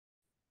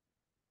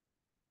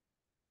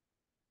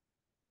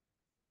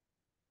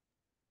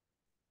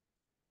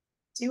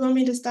Do you want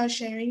me to start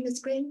sharing the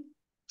screen?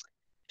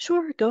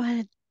 Sure, go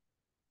ahead.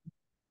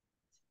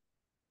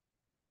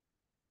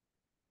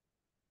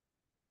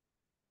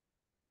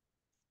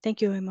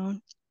 Thank you,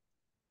 Imon.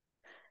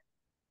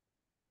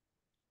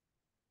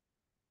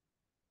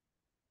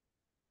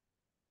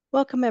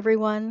 Welcome,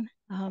 everyone.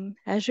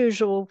 As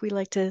usual, we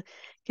like to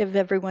give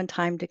everyone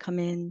time to come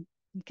in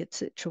and get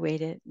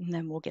situated, and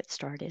then we'll get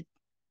started.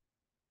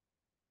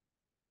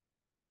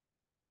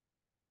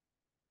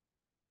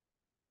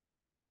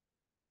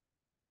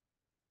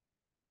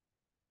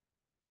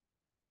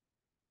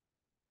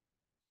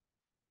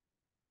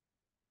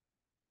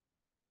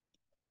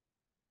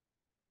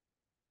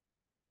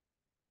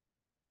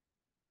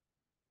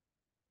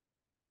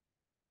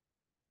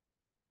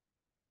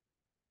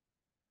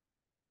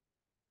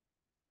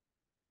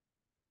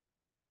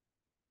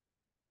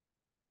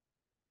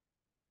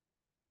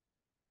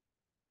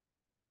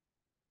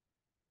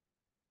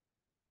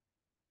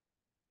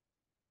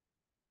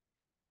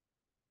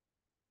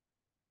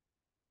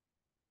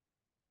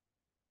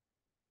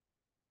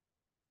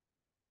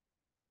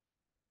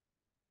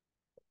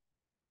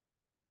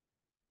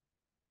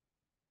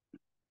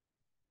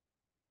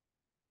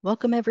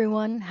 Welcome,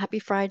 everyone. Happy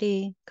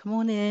Friday. Come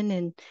on in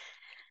and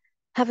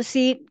have a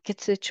seat,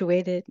 get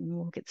situated, and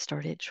we'll get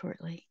started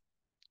shortly.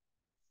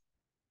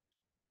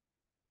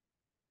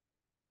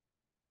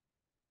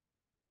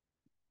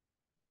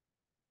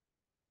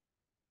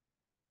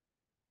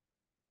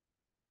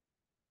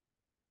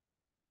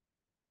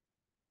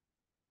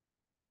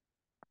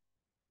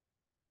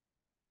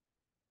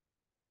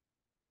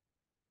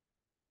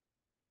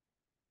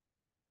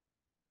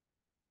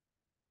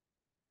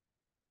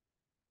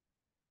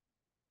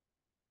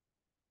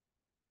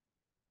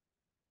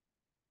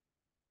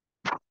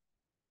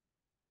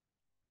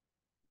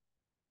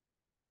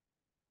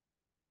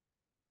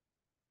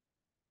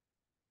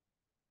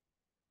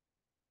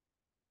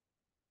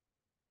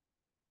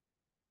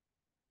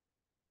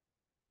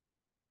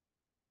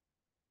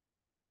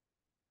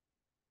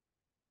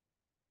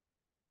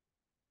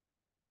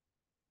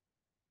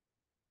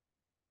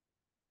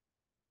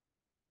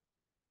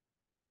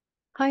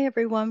 Hi,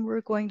 everyone.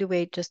 We're going to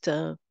wait just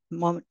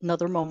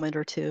another moment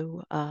or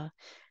two, and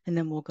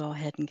then we'll go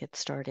ahead and get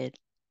started.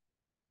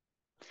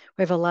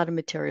 We have a lot of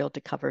material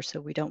to cover, so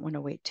we don't want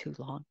to wait too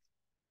long.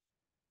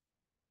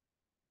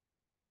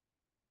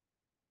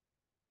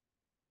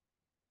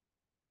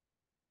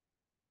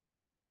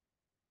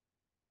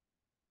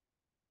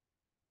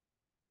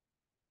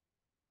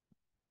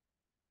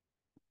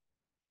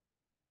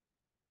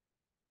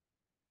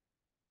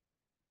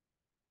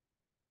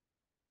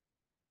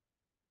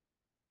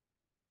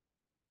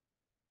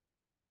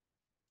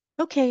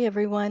 Okay,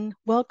 everyone,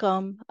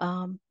 welcome.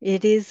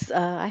 It is,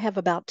 I have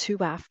about 2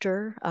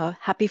 after.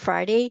 Happy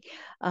Friday.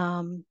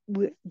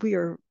 We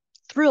are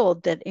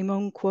thrilled that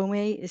Imon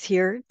Kwome is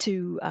here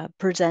to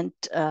present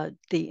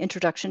the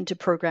introduction to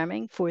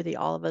programming for the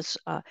All of Us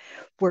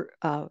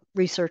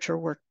Researcher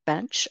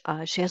Workbench.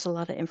 She has a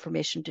lot of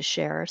information to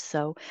share,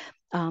 so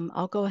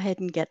I'll go ahead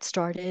and get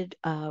started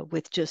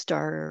with just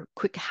our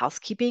quick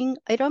housekeeping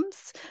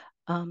items.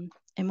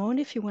 Imon,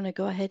 if you want to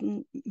go ahead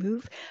and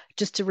move.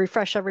 Just to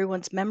refresh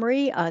everyone's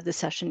memory, the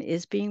session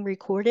is being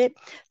recorded.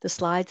 The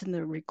slides and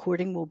the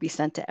recording will be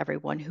sent to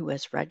everyone who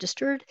has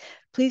registered.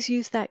 Please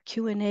use that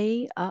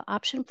Q&A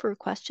option for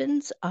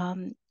questions,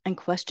 and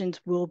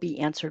questions will be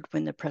answered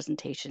when the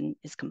presentation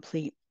is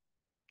complete.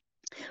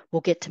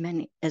 We'll get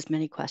to as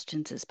many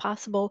questions as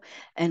possible.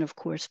 And of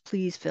course,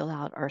 please fill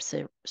out our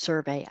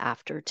survey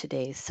after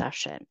today's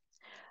session.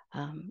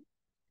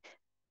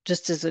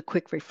 Just as a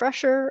quick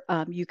refresher,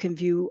 you can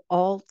view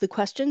all the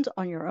questions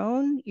on your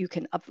own. You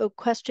can upvote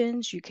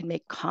questions. You can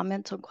make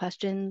comments on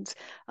questions.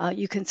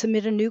 You can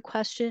submit a new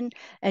question,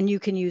 and you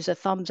can use a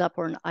thumbs up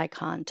or an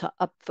icon to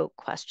upvote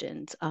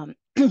questions.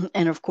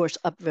 And of course,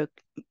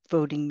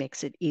 upvoting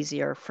makes it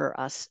easier for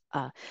us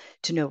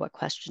to know what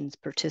questions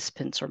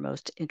participants are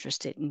most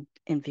interested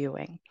in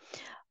viewing.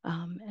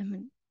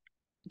 And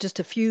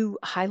just a few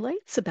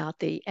highlights about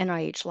the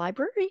NIH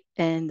library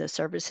and the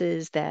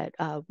services that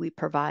we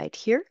provide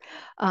here.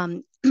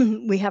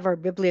 We have our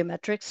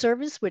bibliometrics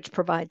service, which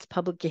provides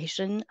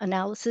publication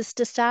analysis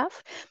to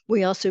staff.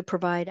 We also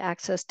provide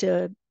access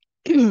to,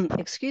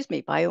 excuse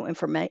me,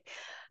 bioinformatics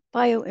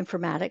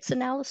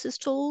analysis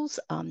tools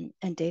and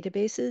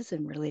databases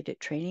and related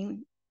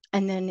training.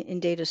 And then in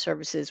data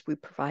services, we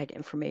provide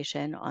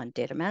information on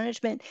data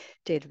management,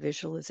 data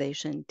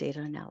visualization, data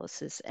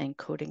analysis, and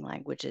coding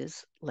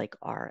languages like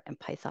R and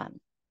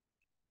Python.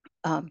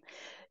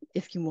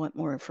 If you want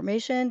more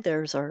information,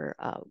 there's our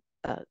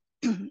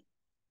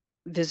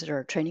visit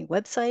our training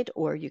website,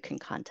 or you can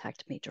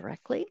contact me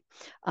directly.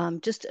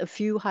 Just a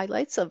few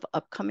highlights of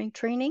upcoming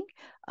training.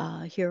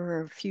 Here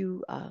are a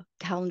few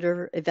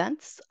calendar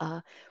events.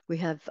 We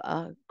have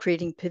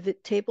creating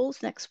pivot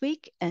tables next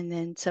week, and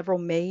then several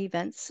May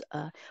events,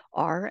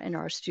 R and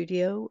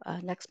RStudio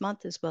next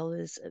month, as well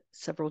as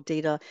several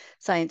data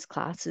science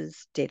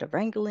classes, data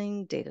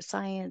wrangling, data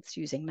science,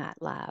 using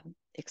MATLAB,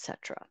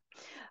 etc.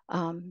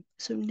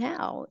 So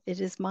now it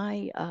is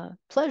my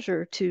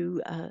pleasure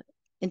to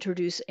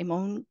introduce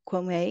Eamon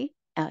Kwame.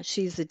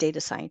 She's a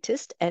data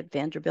scientist at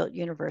Vanderbilt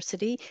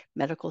University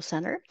Medical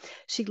Center.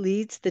 She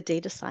leads the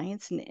data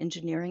science and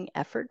engineering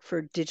effort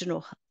for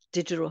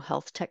digital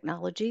health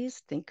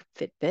technologies, think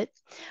Fitbit.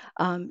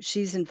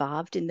 She's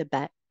involved in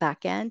the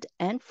back end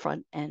and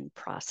front end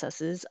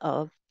processes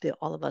of the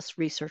All of Us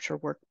Researcher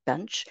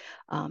Workbench,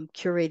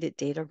 curated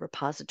data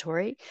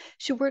repository.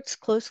 She works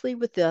closely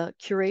with the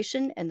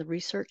curation and the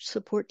research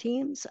support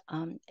teams.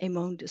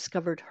 Eamon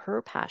discovered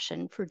her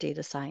passion for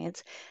data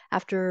science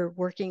after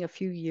working a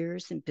few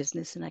years in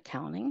business and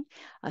accounting.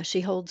 She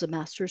holds a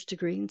master's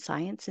degree in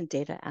science and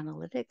data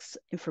analytics,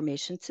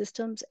 information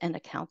systems, and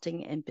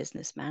accounting and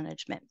business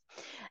management.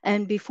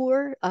 And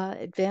before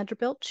at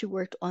Vanderbilt, she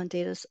worked on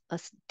a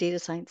data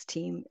science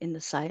team in the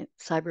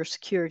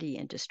cybersecurity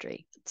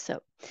industry.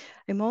 So,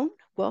 Eamon,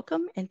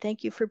 welcome, and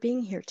thank you for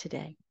being here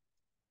today.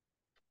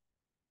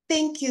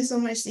 Thank you so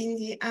much,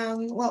 Cindy.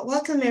 Well,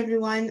 welcome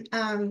everyone.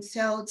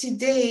 So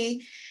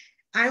today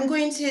I'm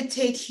going to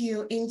take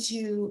you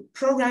into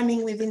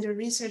programming within the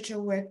Researcher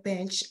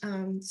Workbench.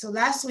 So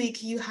last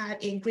week you had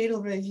a great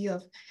overview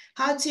of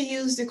how to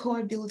use the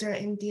Core Builder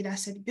and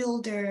Dataset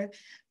Builder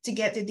to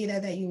get the data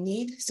that you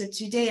need. So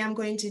today I'm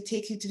going to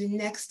take you to the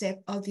next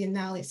step of the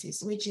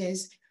analysis, which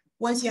is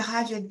once you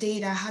have your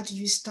data, how do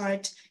you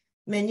start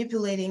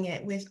manipulating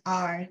it with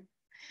R?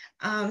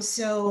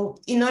 So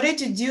in order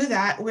to do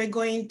that, we're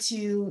going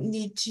to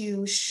need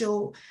to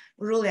show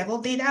row level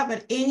data,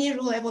 but any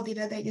row level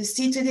data that you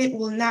see today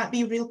will not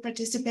be real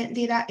participant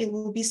data. It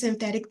will be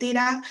synthetic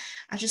data.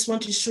 I just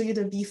want to show you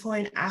the before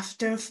and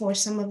after for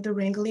some of the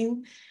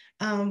wrangling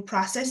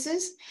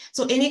processes.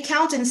 So any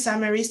count and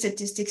summary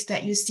statistics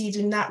that you see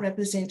do not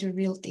represent the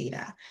real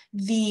data.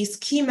 The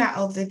schema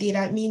of the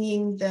data,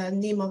 meaning the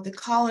name of the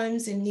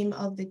columns and name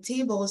of the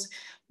tables,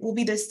 will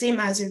be the same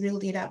as the real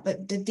data,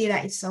 but the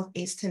data itself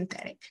is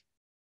synthetic.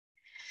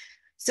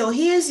 So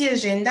here's the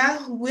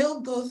agenda.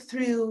 We'll go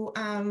through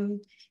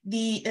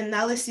the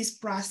analysis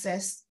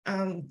process,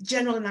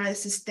 general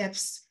analysis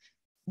steps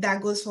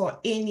that goes for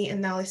any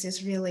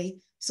analysis really.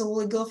 So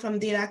we'll go from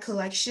data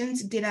collection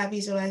to data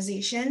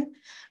visualization.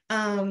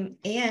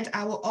 And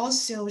I will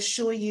also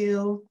show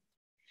you,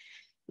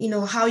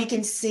 how you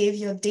can save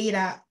your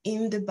data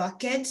in the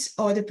bucket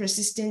or the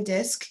persistent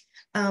disk.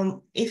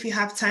 If you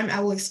have time,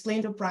 I will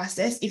explain the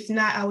process. If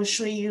not, I will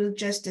show you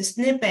just a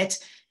snippet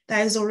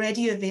that is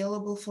already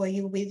available for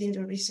you within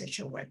the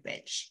Researcher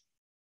Workbench.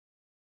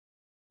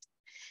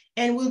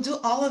 And we'll do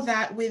all of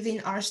that within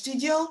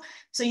RStudio.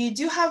 So you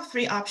do have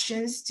 3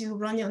 options to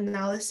run your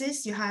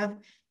analysis. You have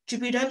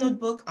Jupyter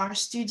Notebook,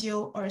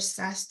 RStudio, or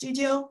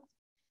RStudio.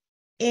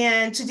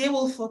 And today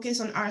we'll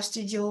focus on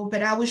RStudio,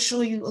 but I will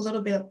show you a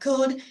little bit of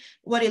code,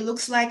 what it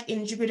looks like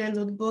in Jupyter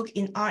Notebook,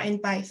 in R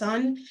and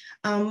Python.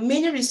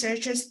 Many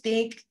researchers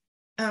think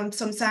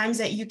sometimes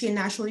that you can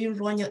actually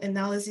run your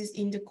analysis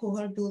in the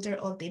cohort builder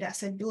or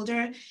dataset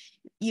builder.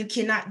 You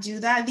cannot do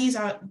that. These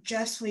are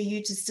just for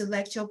you to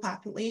select your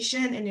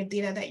population and the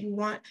data that you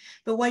want.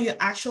 But where you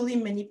actually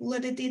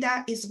manipulate the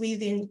data is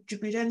within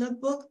Jupyter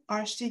Notebook,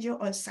 RStudio,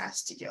 or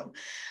RStudio.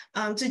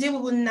 Today we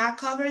will not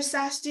cover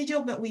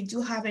RStudio, but we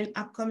do have an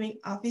upcoming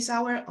office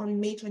hour on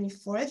May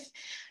 24th,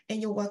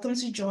 and you're welcome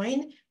to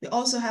join. We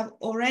also have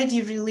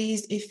already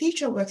released a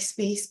feature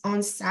workspace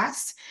on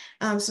SAS,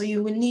 so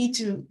you will need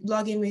to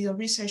log in with your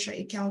researcher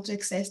account to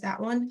access that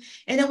one.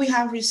 And then we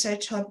have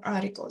Research Hub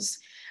articles.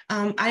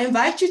 I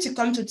invite you to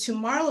come to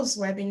tomorrow's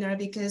webinar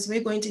because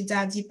we're going to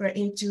dive deeper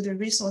into the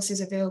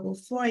resources available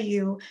for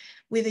you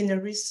within the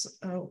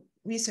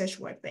Research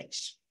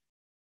Workbench.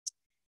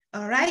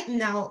 All right,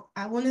 now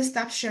I want to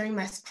stop sharing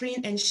my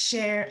screen and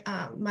share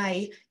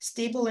my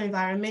stable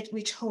environment,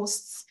 which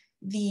hosts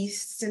the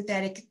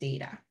synthetic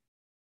data.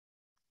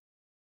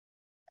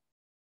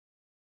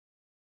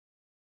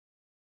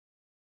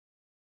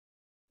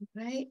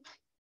 All right.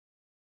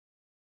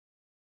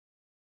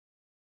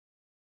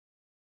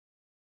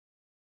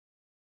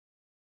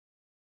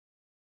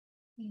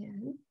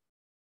 And,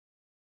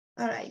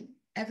 all right,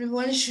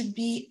 everyone should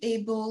be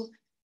able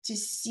to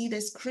see the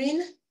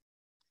screen.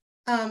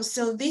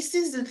 So this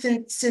is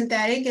the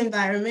synthetic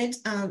environment,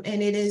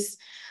 and it is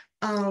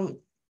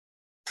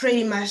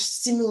pretty much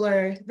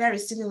similar, very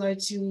similar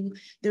to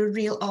the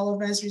real All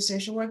of Us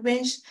Researcher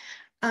Workbench.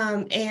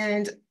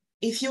 And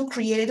if you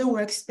created a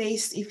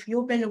workspace, if you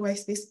open a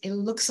workspace, it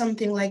looks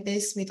something like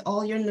this with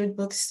all your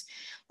notebooks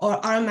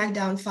or R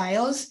Markdown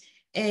files.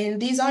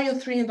 And these are your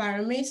 3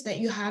 environments that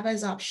you have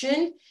as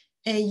option.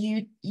 And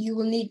you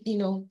will need,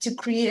 to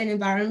create an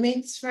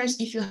environment first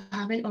if you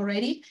haven't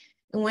already.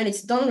 And when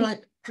it's done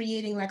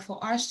creating, like for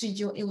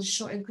RStudio, it will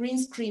show a green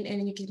screen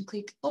and you can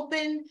click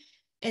open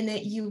and then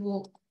you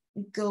will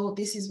go,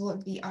 this is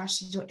what the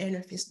RStudio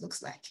interface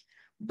looks like.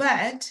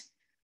 But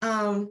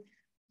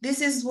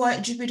this is what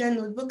Jupyter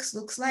Notebooks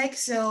looks like.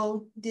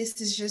 So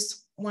this is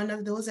just one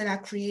of those that I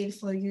created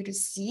for you to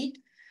see.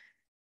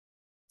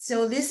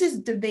 So this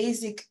is the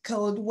basic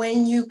code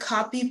when you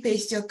copy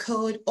paste your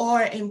code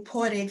or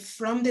import it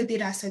from the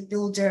dataset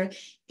builder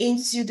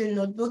into the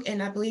notebook.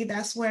 And I believe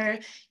that's where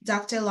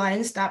Dr.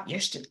 Lyon stopped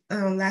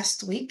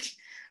last week.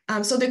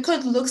 So the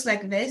code looks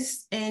like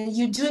this, and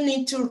you do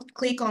need to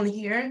click on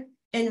here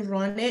and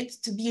run it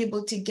to be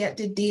able to get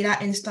the data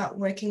and start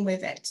working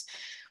with it,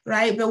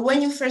 right? But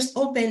when you first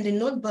open the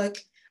notebook,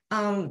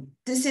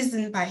 this is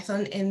in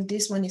Python and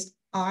this one is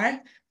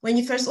R. When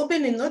you first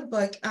open the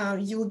notebook,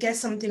 you will get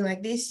something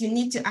like this. You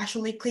need to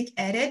actually click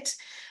edit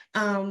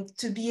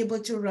to be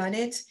able to run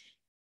it.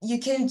 You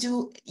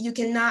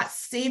cannot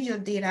save your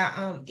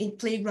data in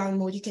playground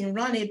mode. You can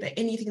run it, but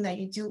anything that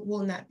you do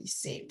will not be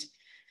saved.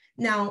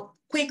 Now,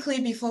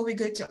 quickly before we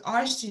go to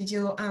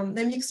RStudio,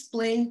 let me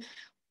explain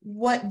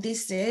what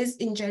this is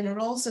in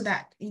general so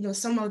that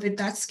some of the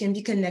dots can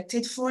be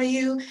connected for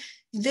you.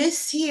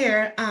 This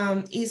here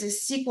is a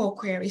SQL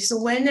query. So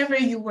whenever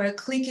you were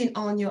clicking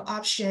on your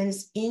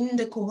options in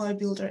the cohort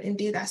builder and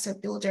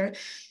dataset builder,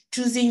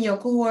 choosing your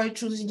cohort,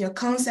 choosing your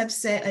concept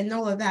set and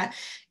all of that,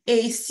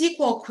 a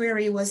SQL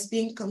query was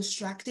being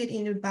constructed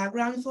in the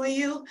background for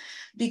you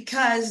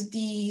because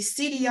the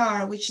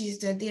CDR, which is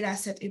the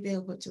dataset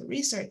available to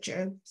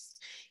researchers,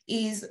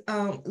 is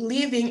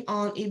living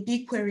on a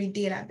BigQuery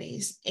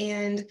database.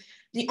 And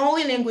the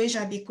only language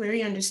that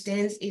BigQuery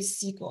understands is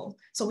SQL.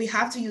 So we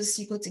have to use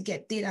SQL to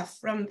get data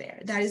from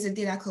there. That is a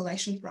data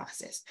collection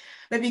process.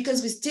 But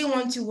because we still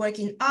want to work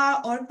in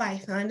R or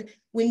Python,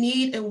 we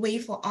need a way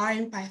for R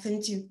and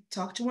Python to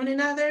talk to one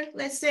another,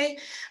 let's say.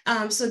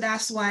 So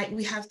that's why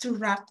we have to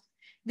wrap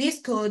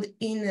this code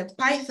in a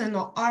Python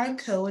or R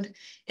code,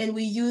 and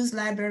we use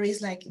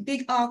libraries like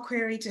Big R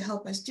Query to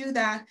help us do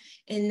that,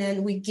 and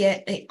then we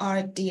get a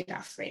R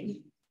data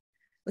frame.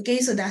 Okay,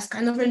 so that's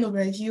kind of an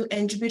overview,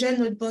 and Jupyter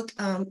Notebook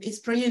is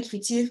pretty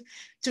intuitive.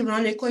 To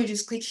run a code, you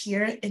just click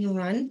here and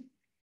run,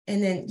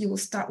 and then you will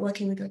start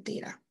working with your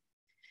data.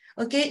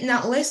 Okay,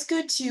 now let's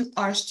go to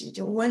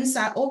RStudio. Once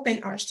I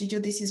open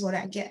RStudio, this is what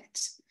I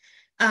get.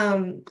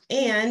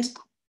 And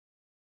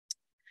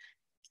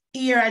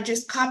here, I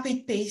just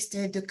copied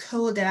pasted the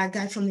code that I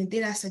got from the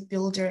dataset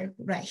builder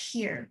right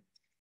here.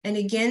 And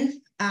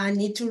again, I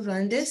need to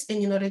run this.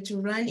 And in order to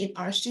run in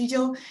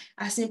RStudio,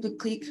 I simply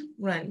click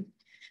run.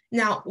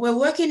 Now, we're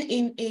working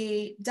in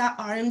a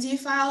 .rmd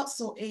file,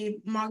 so a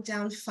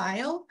markdown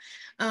file,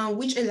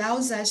 which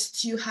allows us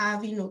to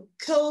have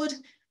code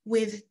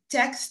with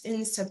text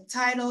and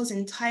subtitles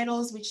and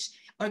titles, which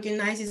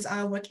organizes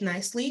our work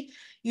nicely.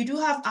 You do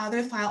have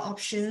other file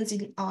options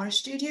in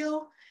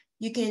RStudio.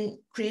 You can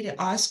create an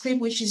R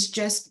script, which is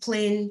just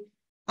plain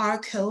R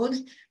code,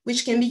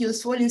 which can be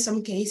useful in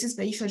some cases,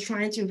 but if you're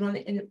trying to run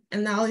an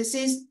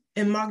analysis,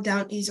 a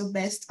markdown is your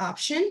best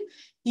option.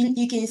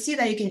 You can see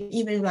that you can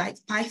even write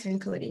Python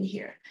code in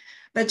here.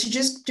 But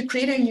to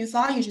create a new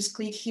file, you just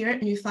click here,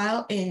 new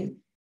file, and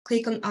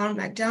click on R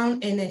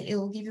markdown, and then it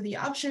will give you the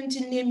option to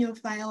name your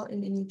file,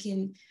 and then you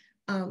can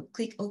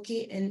click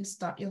OK and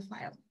start your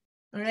file.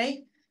 All right.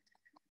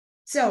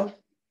 So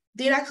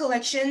data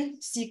collection,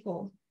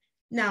 SQL.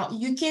 Now,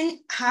 you can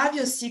have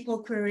your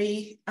SQL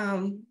query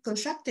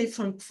constructed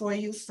for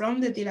you from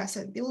the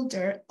dataset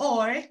builder,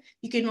 or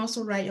you can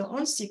also write your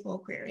own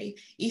SQL query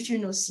if you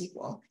know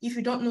SQL. If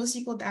you don't know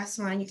SQL, that's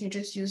fine. You can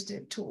just use the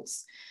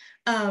tools.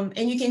 And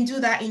you can do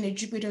that in a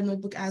Jupyter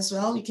Notebook as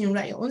well. You can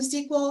write your own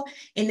SQL,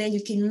 and then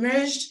you can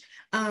merge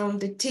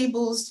the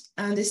tables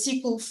and the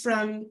SQL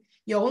from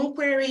your own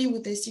query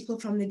with the SQL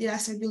from the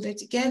dataset builder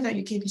together.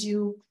 You can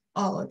do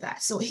all of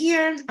that. So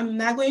here, I'm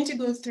not going to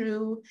go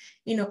through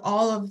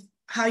all of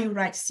how you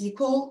write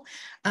SQL,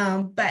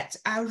 but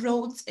I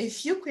wrote a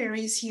few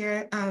queries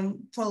here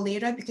for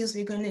later because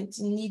we're going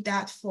to need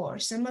that for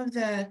some of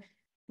the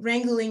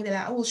wrangling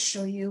that I will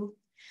show you.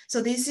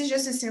 So this is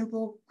just a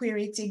simple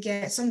query to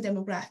get some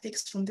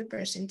demographics from the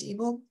person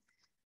table.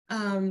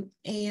 And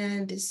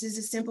this is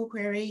a simple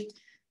query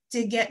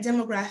to get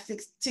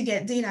demographics, to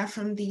get data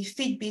from the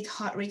Fitbit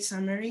heart rate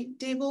summary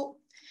table.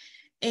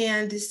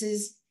 And this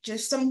is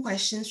just some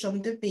questions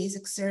from the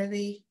basic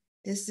survey.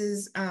 This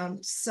is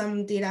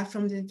some data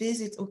from the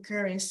visit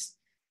occurrence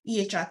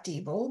EHR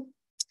table.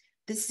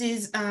 This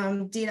is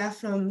data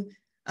from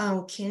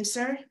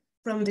cancer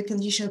from the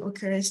condition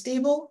occurrence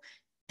table.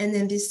 And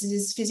then this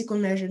is physical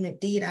measurement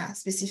data,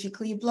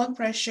 specifically blood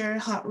pressure,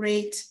 heart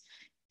rate,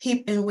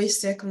 hip and waist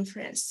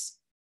circumference.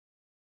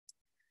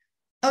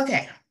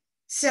 Okay,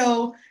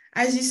 so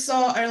As you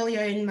saw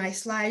earlier in my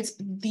slides,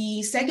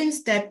 the second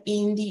step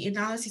in the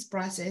analysis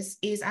process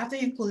is after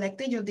you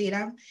collected your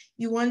data,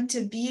 you want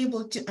to be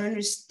able to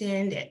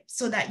understand it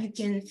so that you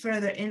can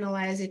further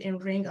analyze it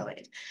and wrangle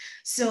it.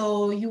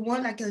 So you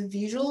want like a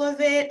visual of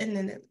it and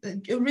then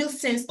a real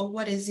sense of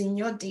what is in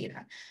your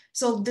data.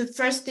 So the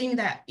first thing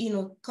that,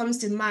 comes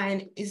to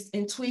mind is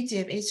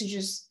intuitive, is to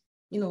just,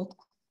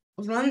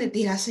 run the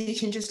data so you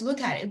can just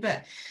look at it.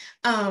 But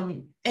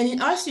and in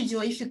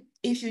RStudio,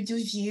 if you do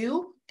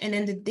view and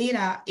then the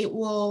data, it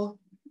will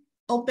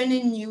open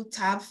a new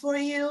tab for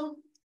you,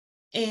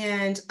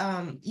 and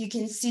you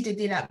can see the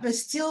data. But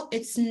still,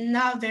 it's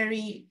not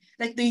very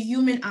like the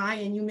human eye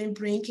and human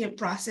brain can't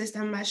process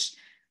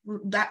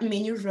that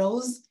many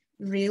rows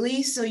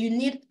really. So you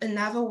need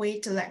another way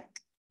to like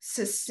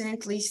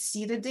succinctly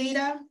see the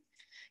data.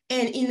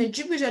 And in a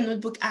Jupyter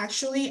notebook,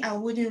 actually, I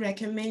wouldn't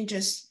recommend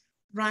just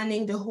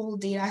running the whole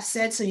data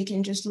set so you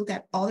can just look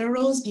at all the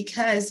rows,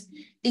 because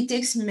it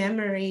takes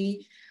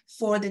memory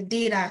for the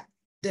data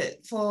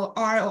for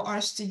R or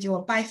RStudio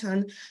or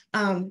Python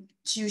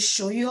to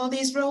show you all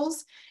these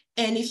rows.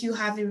 And if you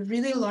have a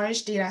really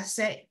large data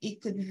set, it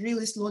could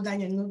really slow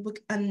down your notebook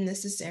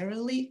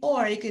unnecessarily,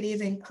 or it could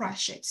even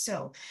crash it.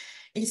 So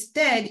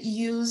instead,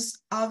 use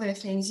other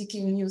things. You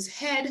can use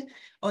head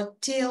or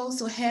tail.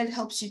 So head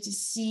helps you to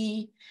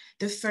see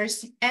the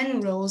first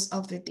n rows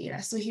of the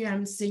data. So here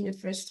I'm seeing the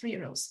first 3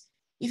 rows.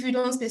 If you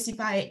don't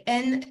specify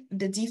n,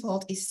 the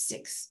default is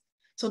 6.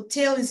 So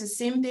tail is the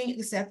same thing,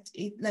 except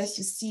it lets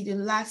you see the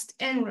last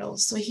n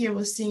rows. So here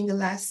we're seeing the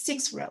last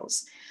 6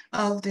 rows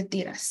of the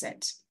data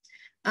set.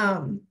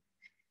 And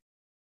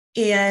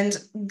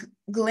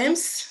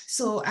glimpse,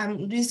 so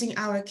I'm using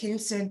our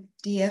cancer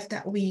DF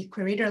that we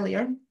queried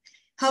earlier,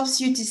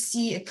 helps you to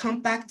see a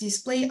compact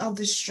display of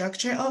the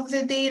structure of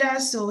the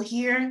data. So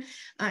here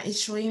it's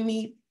showing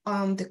me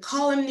the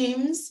column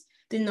names,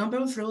 the number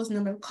of rows,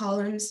 number of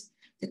columns,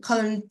 the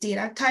column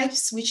data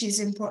types, which is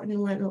important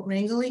when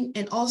wrangling,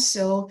 and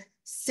also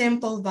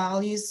sample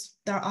values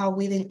that are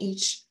within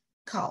each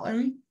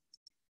column.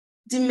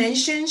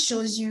 Dimension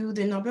shows you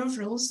the number of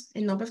rows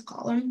and number of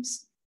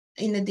columns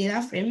in the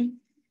data frame.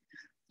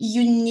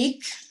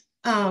 Unique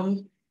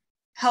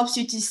helps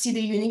you to see the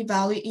unique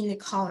value in the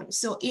column.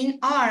 So in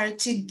R,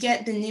 to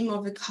get the name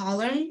of a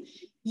column,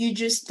 you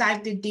just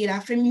type the data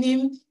frame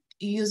name,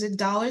 you use a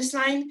 $,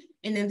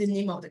 and then the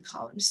name of the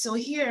column. So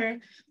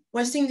here,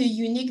 we're seeing the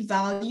unique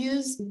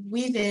values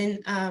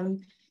within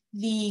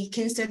the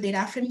Kinster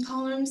data frame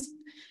columns.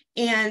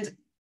 And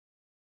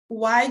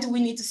why do we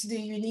need to see the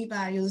unique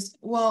values?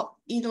 Well,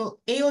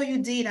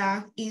 AOU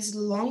data is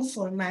long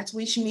format,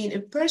 which means a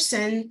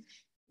person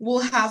will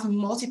have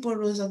multiple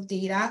rows of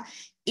data,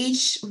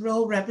 each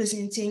row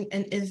representing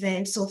an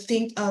event. So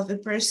think of a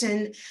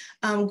person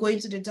going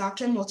to the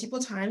doctor multiple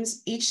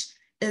times. Each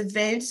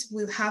event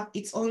will have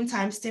its own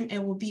timestamp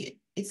and will be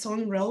its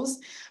own rows.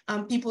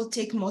 People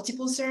take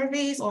multiple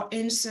surveys or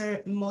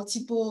answer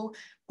multiple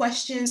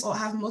questions or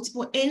have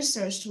multiple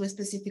answers to a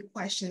specific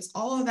questions.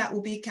 All of that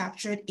will be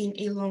captured in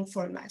a long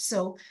format.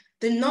 So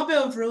the number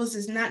of rows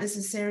does not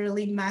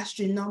necessarily match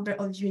the number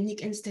of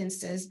unique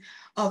instances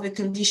of a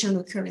condition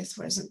occurrence,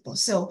 for example.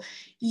 So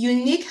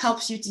unique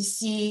helps you to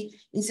see,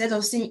 instead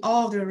of seeing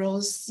all of the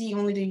rows, see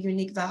only the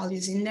unique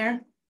values in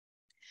there.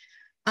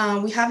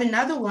 We have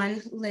another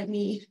one. Let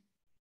me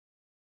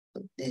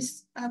put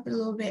this up a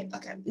little bit.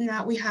 Okay,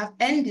 now we have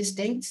n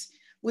distinct,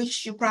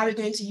 which you're probably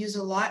going to use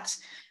a lot.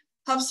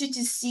 Helps you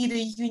to see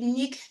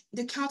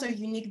the count of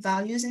unique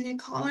values in a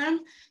column.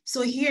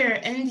 So here,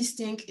 n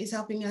distinct is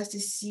helping us to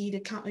see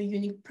the count of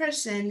unique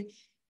person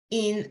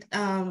in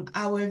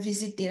our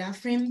visit data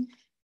frame.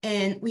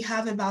 And we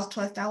have about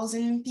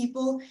 12,000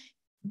 people,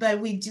 but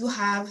we do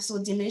have,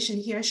 so dimension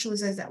here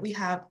shows us that we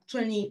have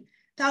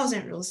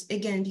 20,000 rows,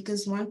 again,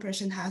 because one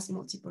person has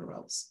multiple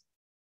rows.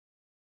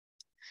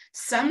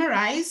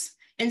 Summarize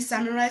and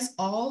summarize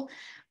all.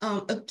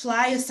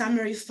 Apply a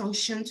summary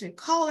function to a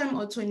column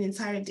or to an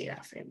entire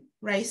data frame,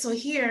 right? So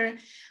here,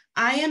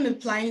 I am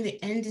applying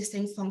the n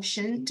distinct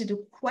function to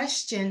the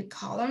question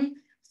column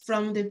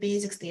from the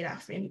basics data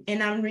frame,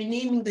 and I'm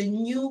renaming the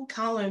new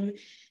column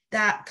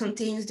that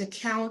contains the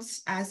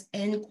counts as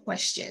n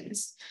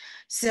questions.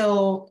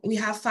 So we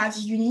have 5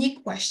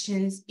 unique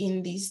questions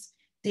in this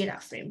data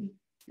frame.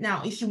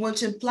 Now, if you want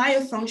to apply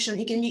a function,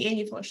 it can be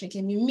any function. It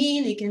can be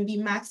mean, it can be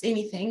max,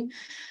 anything.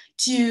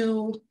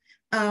 To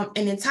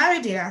an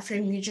entire data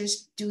frame, you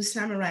just do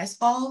summarize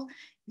all.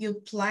 You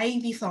apply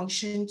the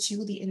function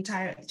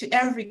to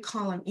every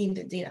column in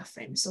the data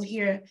frame. So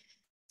here,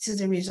 this is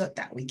the result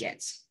that we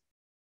get.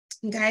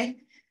 Okay.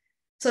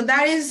 So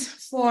that is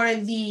for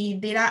the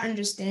data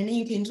understanding.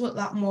 You can do a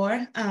lot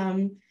more,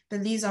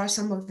 but these are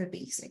some of the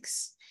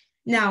basics.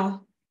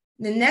 Now,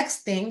 the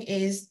next thing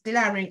is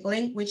data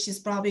wrangling, which is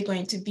probably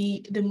going to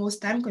be the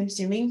most time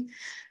consuming.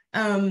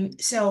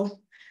 So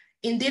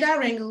in data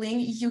wrangling,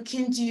 you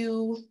can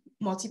do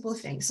multiple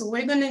things. So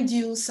we're going to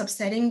do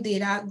subsetting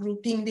data,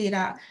 grouping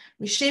data,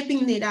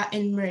 reshaping data,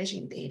 and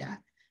merging data.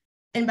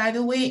 And by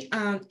the way,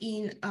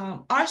 in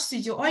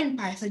RStudio or in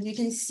Python, you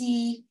can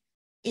see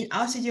in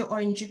RStudio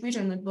or in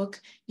Jupyter Notebook,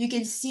 you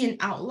can see an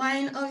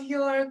outline of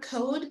your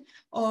code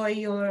or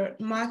your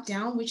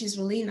markdown, which is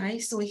really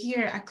nice. So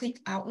here I click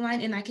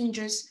outline and I can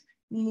just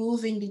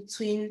move in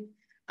between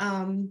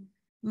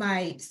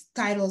my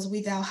titles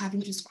without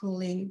having to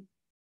scrolling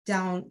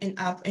down and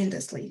up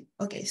endlessly.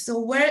 Okay, so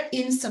we're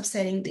in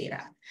subsetting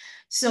data.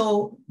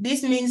 So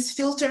this means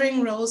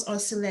filtering rows or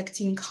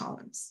selecting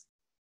columns.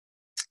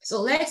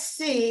 So let's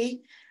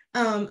say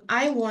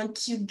I want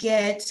to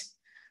get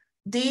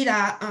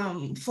data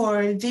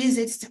for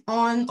visits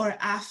on or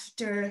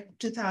after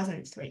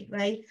 2003,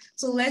 right?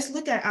 So let's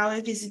look at our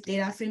visit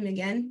data frame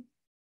again,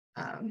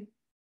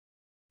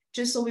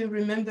 just so we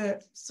remember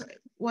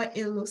what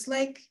it looks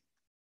like.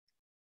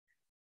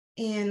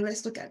 And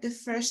let's look at the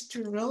first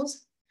two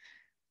rows.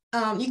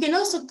 You can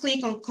also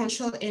click on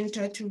Control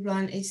Enter to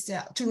run a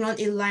cell, to run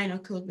a line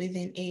of code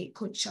within a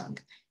code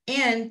chunk.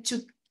 And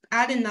to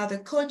add another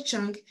code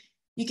chunk,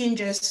 you can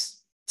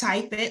just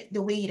type it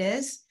the way it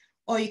is,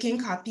 or you can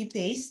copy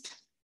paste,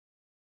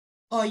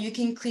 or you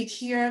can click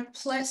here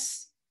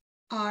plus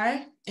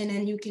R, and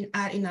then you can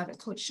add another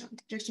code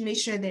chunk just to make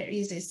sure there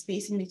is a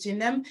space in between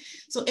them.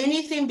 So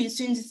anything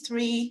between the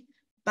 3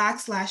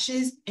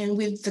 backslashes and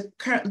with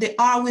the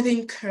R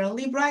within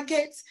curly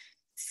brackets,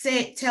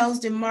 tells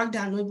the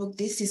Markdown notebook,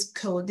 this is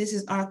code, this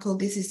is our code,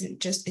 this isn't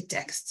just a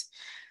text.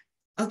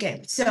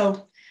 Okay,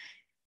 so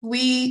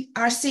we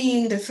are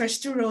seeing the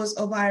first 2 rows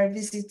of our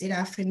visit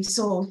data frame.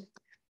 So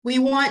we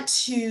want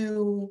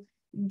to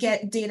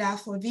get data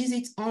for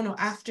visits on or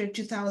after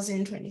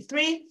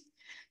 2023.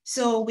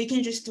 So we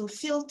can just do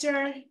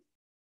filter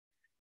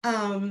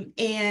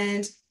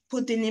and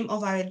put the name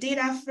of our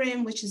data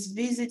frame, which is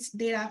visits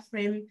data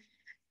frame.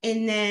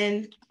 And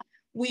then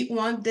we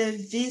want the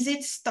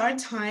visit start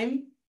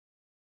time,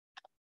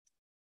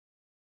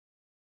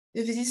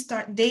 the visit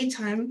start date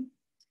time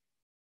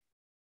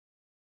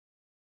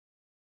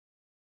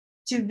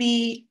to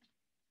be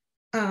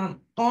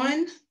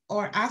on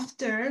or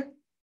after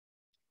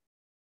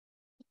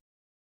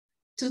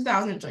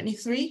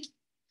 2003.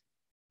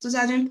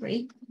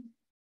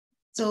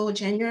 So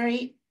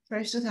January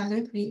 1st,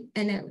 2003,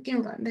 and then we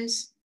can run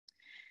this.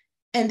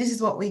 And this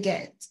is what we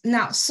get.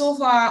 Now, so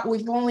far,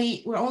 we're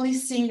only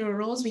seeing the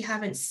rows. We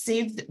haven't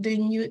saved the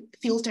new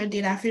filter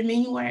data frame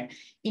anywhere.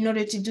 In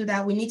order to do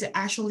that, we need to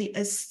actually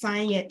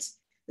assign it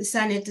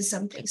to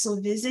something. So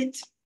visit,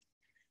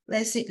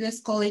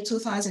 let's call it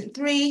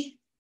 2003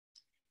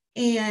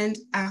 and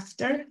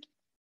after,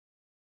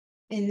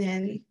 and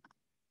then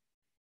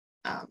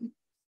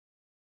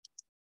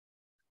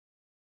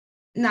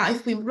now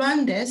if we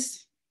run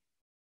this,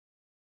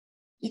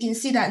 you can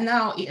see that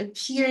now it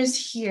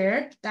appears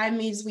here. That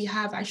means we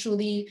have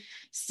actually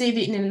saved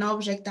it in an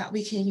object that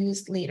we can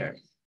use later.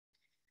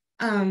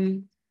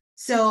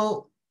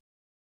 So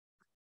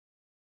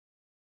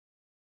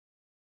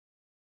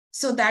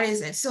that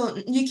is it. So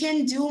you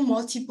can do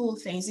multiple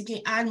things. You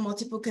can add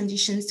multiple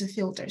conditions to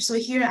filter. So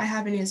here I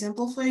have an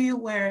example for you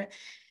where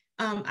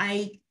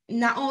I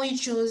not only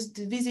chose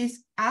the visits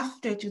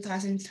after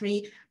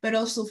 2003, but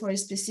also for a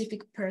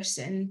specific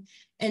person.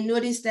 And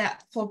notice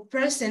that for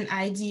person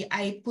ID,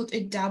 I put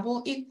a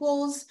double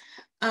equals.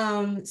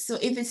 So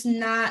if it's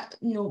not,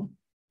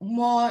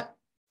 more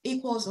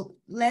equals or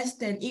less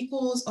than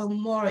equals or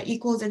more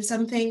equals than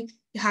something,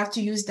 you have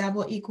to use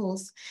double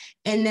equals.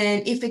 And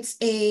then if it's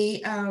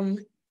a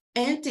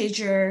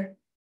integer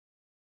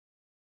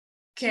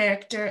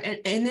character, an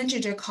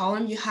integer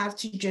column, you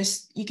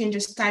can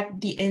just type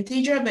the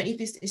integer, but if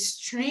it's a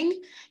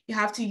string, you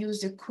have to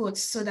use the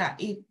quotes so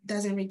that it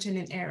doesn't return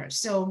an error.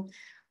 So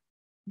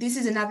this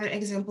is another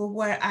example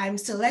where I'm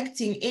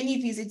selecting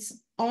any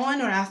visits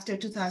on or after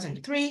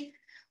 2003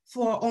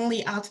 for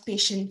only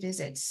outpatient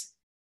visits.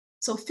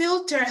 So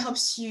filter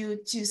helps you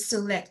to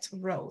select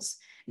rows.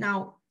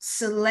 Now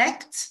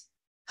select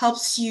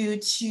helps you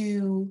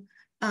to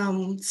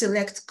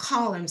select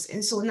columns.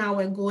 And so now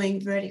we're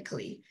going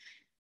vertically.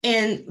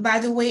 And by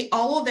the way,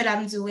 all that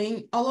I'm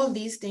doing, all of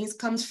these things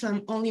comes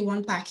from only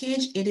one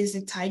package. It is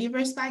a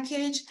tidyverse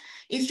package.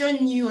 If you're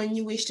new and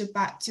you wish to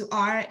back to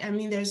R, I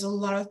mean, there's a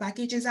lot of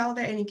packages out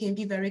there and it can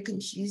be very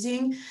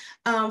confusing.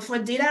 For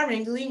data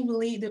wrangling,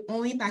 really the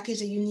only package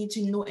that you need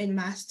to know and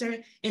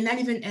master, and not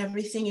even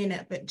everything in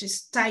it, but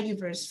just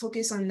tidyverse,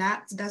 focus on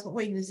that. So that's what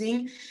we're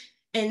using.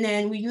 And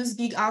then we used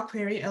big R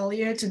query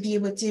earlier to be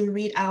able to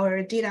read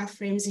our data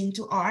frames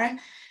into R.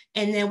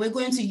 And then we're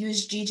going to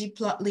use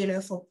ggplot later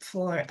for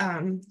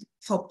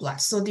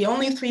plots. So the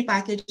only 3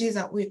 packages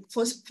that we're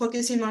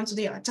focusing on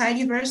today are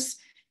tidyverse,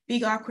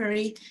 big R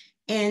query,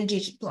 and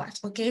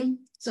ggplot. Okay,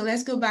 so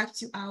let's go back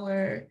to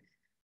our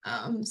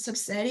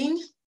subsetting.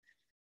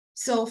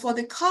 So for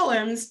the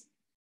columns,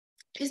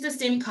 it's the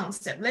same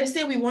concept. Let's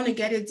say we want to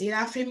get a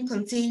data frame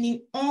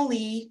containing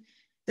only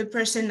the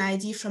person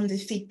ID from the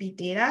Fitbit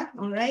data.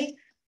 All right,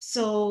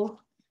 so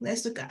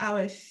let's look at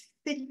our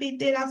Fitbit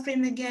data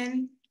frame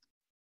again.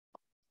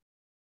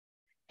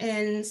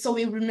 And so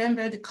we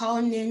remember the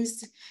column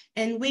names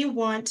and we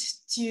want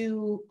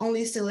to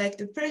only select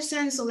the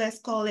person. So let's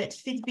call it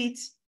Fitbit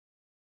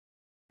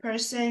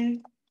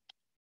person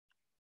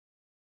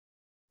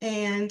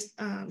And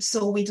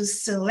so we do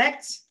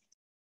select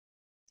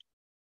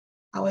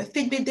our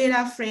Fitbit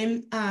data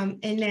frame,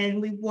 and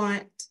then we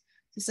want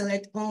to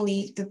select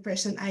only the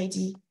person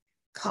ID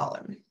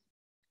column.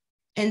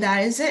 And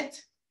that is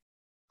it.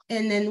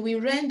 And then we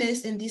run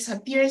this and this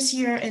appears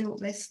here, and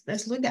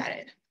let's look at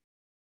it.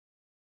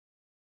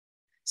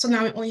 So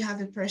now we only have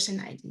the person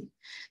ID.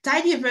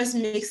 Tidyverse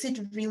makes it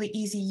really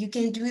easy. You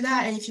can do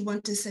that. And if you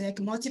want to select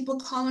multiple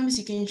columns,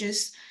 you can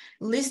just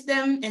list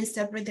them and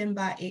separate them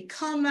by a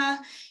comma.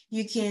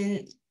 You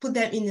can put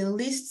them in a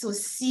list. So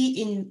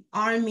C in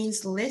R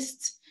means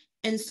list,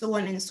 and so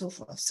on and so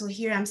forth. So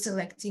here I'm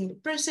selecting the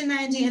person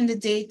ID and the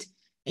date.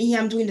 And here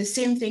I'm doing the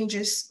same thing,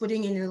 just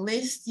putting in a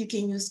list. You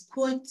can use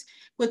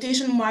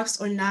quotation marks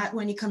or not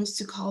when it comes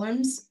to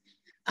columns.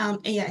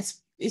 And yeah,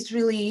 it's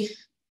really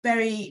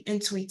very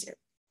intuitive.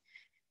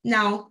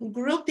 Now,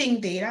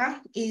 grouping data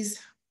is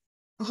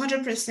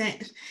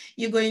 100%,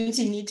 you're going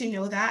to need to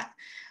know that.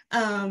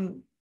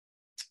 And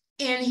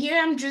here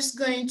I'm just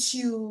going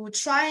to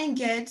try and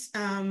get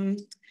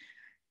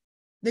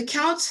the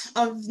count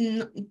of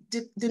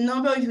the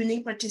number of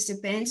unique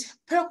participants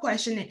per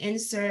question and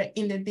answer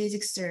in the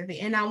basic survey.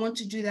 And I want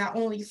to do that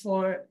only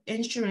for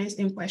insurance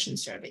and question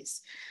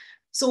surveys.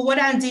 So what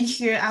I did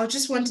here, I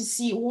just want to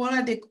see what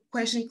are the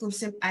question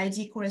concept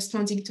ID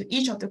corresponding to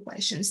each of the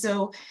questions.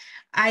 So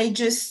I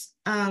just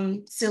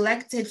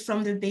selected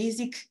from the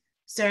basic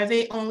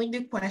survey only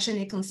the question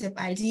and concept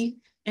ID,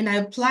 and I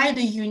applied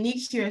the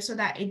unique here so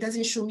that it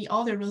doesn't show me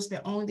all the rows,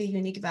 but only the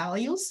unique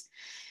values,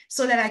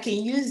 so that I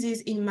can use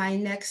this in my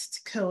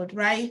next code,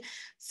 right?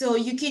 So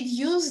you could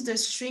use the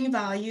string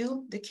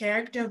value, the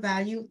character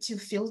value to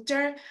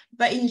filter,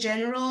 but in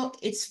general,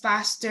 it's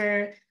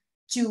faster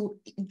to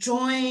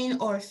join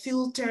or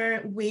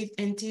filter with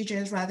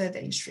integers rather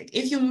than string.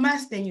 If you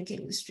must, then you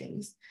can use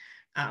strings.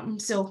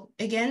 So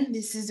again,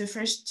 this is the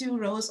first two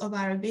rows of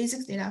our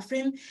basic data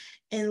frame,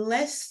 and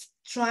let's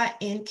try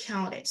and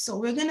count it. So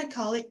we're gonna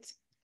call it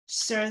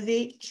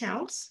survey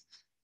counts.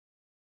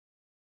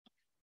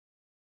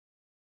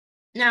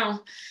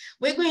 Now,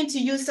 we're going to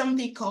use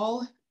something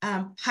called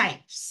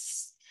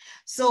pipes.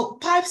 So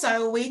pipes are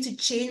a way to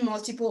chain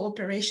multiple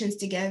operations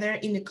together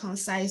in a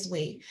concise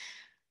way.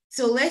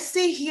 So let's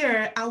say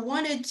here, I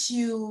wanted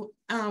to,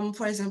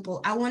 for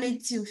example, I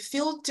wanted to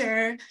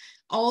filter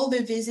all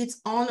the visits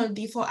on or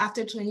before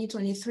after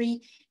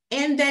 2023,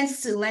 and then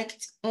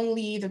select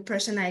only the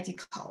person ID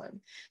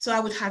column. So I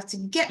would have to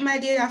get my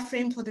data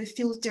frame for the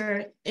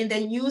filter and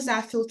then use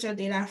that filter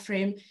data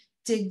frame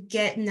to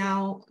get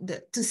now,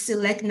 to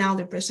select now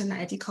the person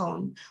ID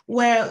column.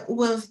 Where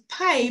with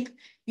pipe,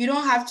 you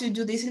don't have to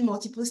do this in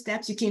multiple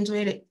steps. You can do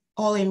it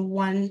all in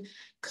one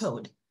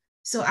code.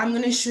 So I'm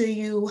going to show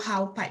you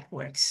how pipe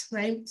works,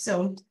 right?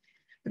 So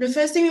the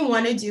first thing we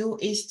want to do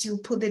is to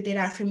put the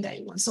data frame that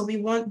you want. So we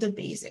want the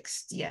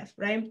basics, DF,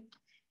 right?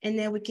 And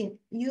then we can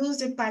use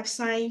the pipe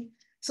sign.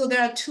 So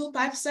there are two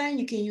pipe signs.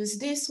 You can use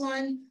this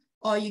one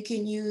or you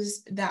can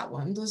use that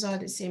one. Those are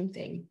the same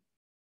thing.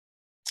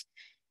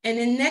 And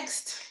then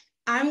next,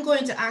 I'm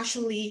going to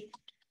actually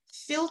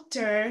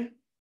filter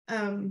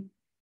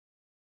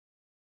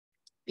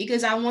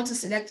because I want to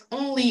select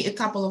only a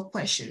couple of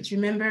questions.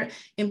 Remember,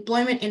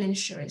 employment and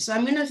insurance. So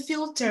I'm going to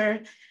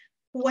filter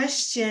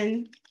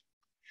question.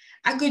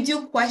 I could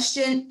do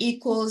question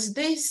equals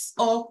this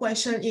or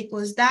question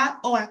equals that,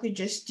 or I could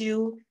just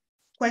do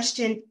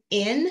question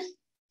in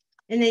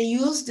and then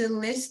use the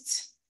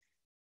list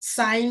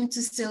sign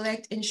to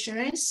select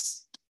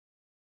insurance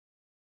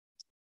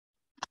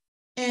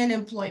and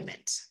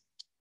employment,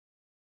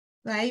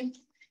 right?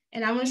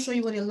 And I'm going to show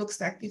you what it looks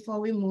like before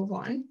we move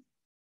on.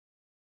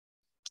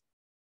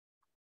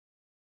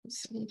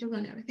 Just need to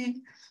run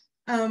everything.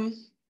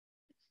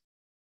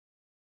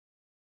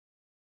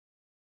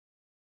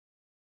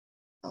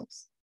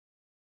 Oops.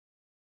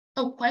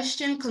 Oh,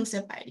 question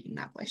concept ID,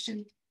 not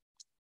question.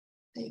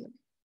 There you go.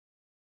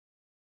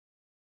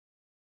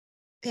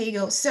 There you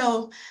go.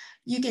 So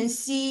you can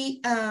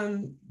see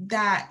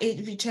that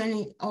it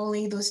returning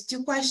only those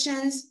two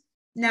questions.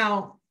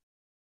 Now,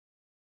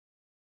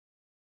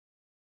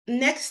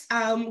 next,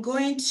 I'm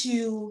going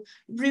to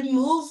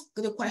remove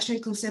the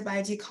question concept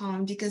ID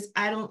column because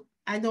I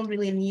don't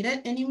really need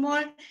it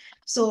anymore.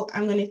 So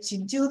I'm going to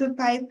do the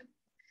pipe.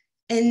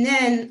 And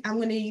then I'm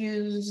going to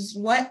use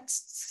what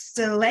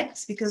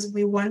select because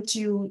we want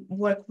to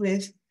work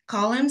with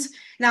columns.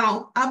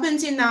 Now, up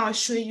until now, I'll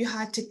show you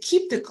how to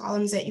keep the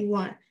columns that you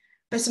want.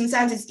 But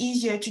sometimes it's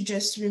easier to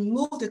just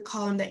remove the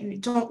column that you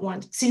don't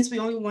want. Since we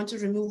only want to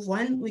remove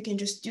one, we can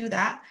just do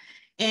that.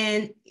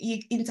 And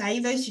in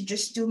Tidyverse, you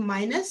just do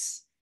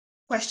minus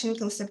question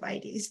concept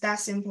ID. It's that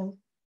simple.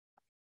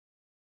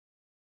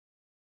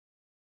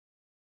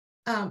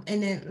 And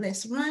then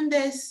let's run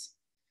this.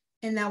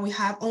 And now we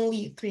have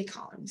only 3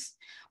 columns.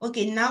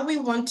 Okay, now we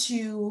want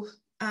to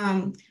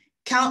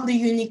count the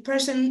unique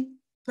person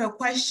per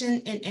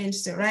question and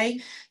answer,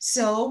 right?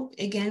 So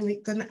again,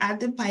 we're gonna add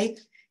the pipe.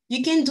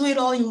 You can do it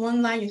all in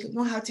one line. You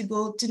don't have to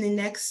go to the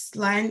next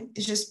line.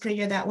 It's just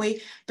prettier that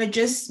way, but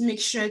just make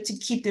sure to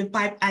keep the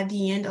pipe at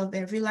the end of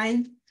every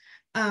line.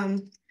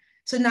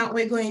 So now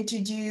we're going to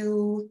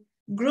do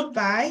group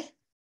by,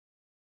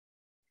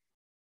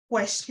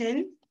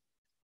 question,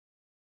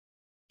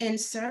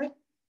 answer.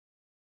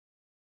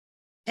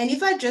 And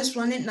if I just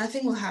run it,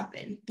 nothing will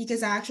happen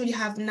because I actually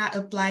have not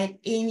applied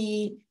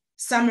any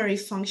summary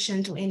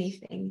function to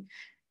anything.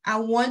 I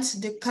want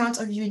the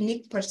count of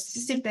unique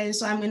participants,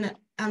 so I'm gonna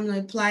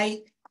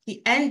apply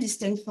the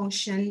NDistinct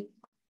function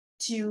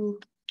to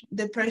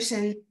the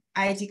person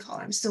ID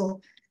column.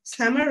 So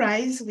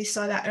summarize, we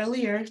saw that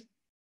earlier.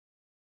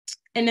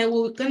 And then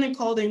we're gonna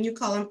call the new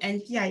column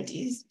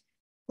NPIDs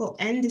for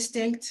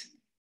NDistinct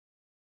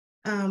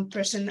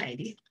person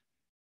ID.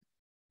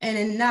 And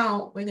then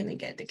now we're gonna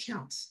get the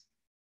counts.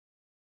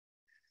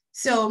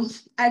 So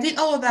I did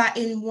all of that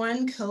in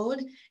one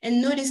code,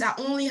 and notice I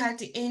only had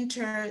to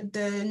enter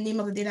the name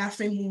of the data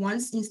frame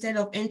once instead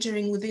of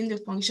entering within the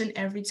function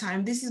every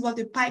time. This is what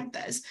the pipe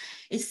does.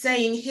 It's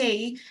saying,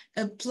 hey,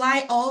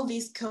 apply all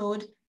this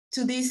code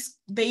to these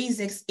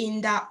basics in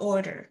that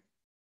order.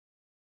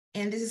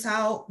 And this is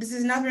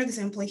another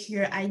example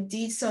here. I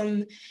did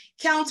some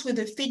counts with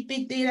the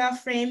Fitbit data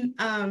frame.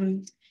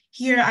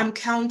 Here I'm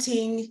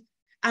applying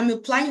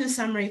the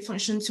summary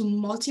function to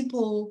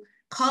multiple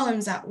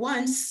columns at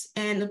once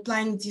and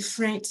applying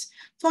different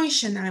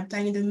function. I'm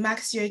applying the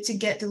max here to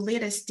get the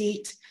latest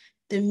state,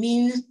 the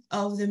mean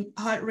of the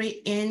heart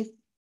rate and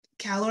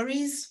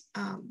calories.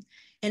 And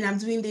I'm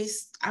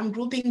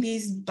grouping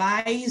these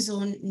by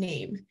zone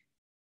name.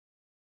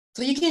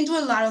 So you can do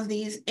a lot of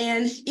these.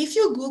 And if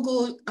you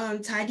Google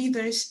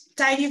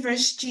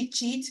tidyverse cheat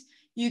sheet,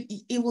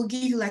 it will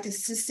give you like a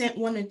succinct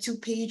 1 or 2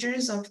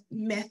 pages of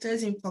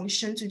methods and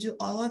functions to do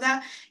all of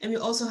that. And we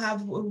also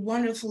have a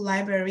wonderful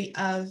library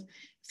of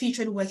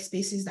featured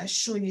workspaces that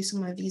show you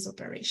some of these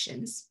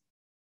operations.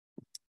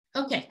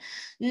 Okay,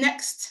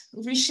 next,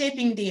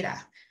 reshaping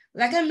data.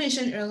 Like I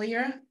mentioned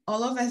earlier,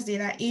 all of us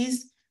data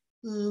is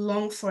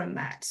long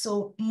format.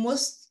 So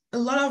a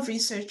lot of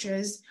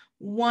researchers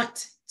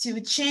want to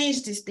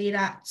change this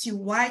data to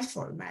wide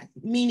format,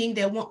 meaning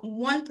they want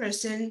one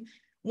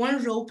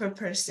row per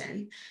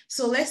person.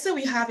 So let's say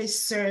we have a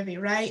survey,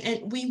 right?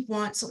 And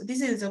so this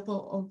is an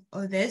example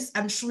of this.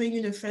 I'm showing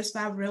you the first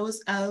 5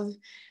 rows of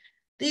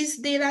this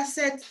data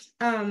set,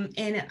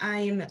 and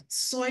I'm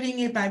sorting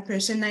it by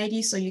person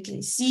ID. So you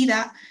can see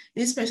that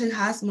this person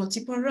has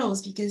multiple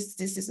rows because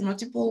this is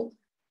multiple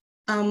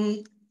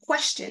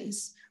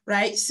questions,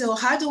 right? So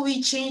how do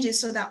we change it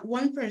so that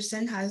one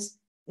person has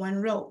 1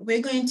 row?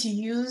 We're going to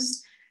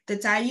use the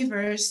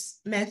tidyverse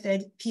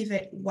method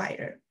pivot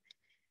wider.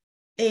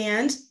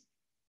 And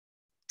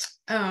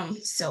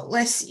so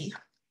let's see.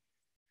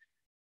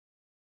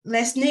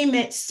 Let's name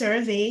it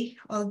survey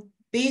of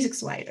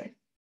basics wider.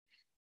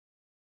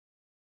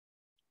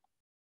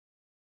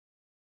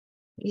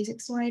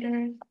 Basics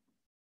wider.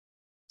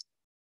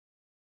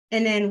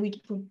 And then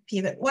we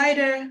pivot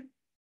wider.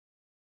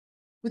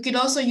 We could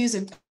also use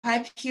a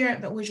pipe here,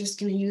 but we're just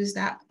going to use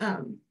that,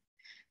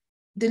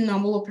 the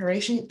normal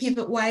operation,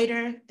 pivot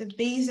wider, the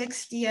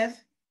basics df.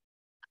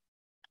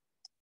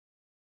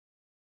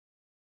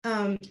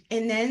 And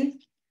then,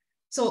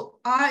 so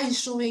R is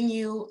showing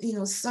you,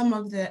 some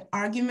of the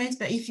arguments,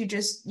 but if you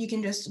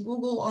can just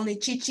Google on the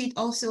cheat sheet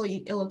also,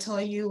 it will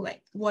tell you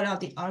like what are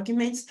the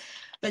arguments.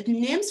 But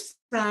names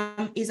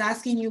from is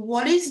asking you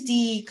what is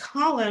the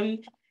column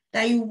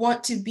that you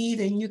want to be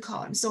the new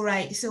column. So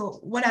so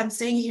what I'm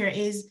saying here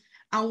is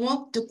I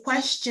want the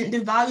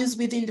values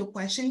within the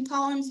question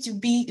columns to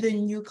be the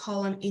new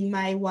column in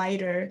my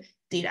wider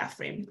data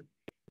frame.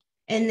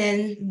 And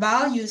then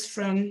values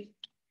from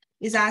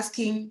is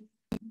asking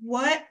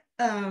what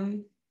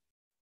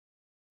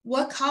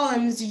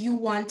columns do you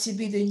want to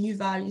be the new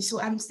value? So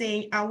I'm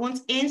saying I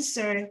want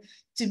answer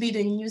to be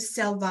the new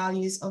cell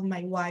values of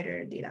my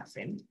wider data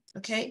frame,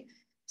 okay?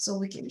 So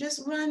we can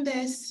just run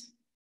this.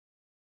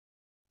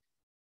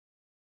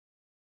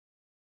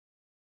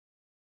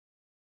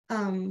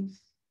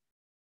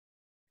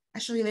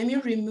 Actually, let me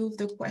remove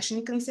the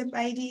question concept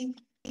ID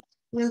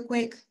real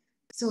quick.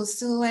 So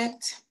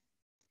select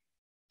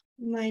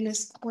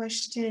minus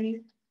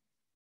question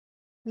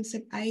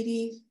concept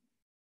ID.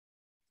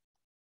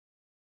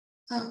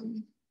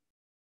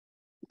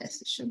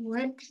 This should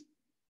work.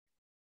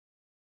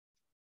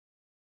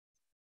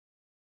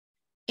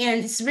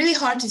 And it's really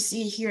hard to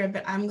see here,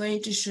 but I'm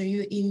going to show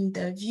you in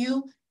the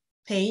view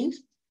pane.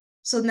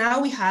 So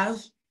now we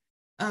have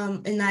a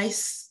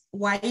nice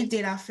wide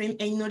data frame,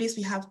 and notice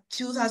we have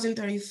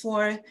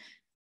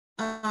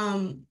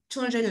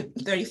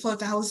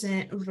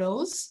 234,000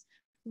 rows.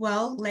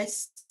 Well,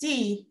 let's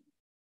see.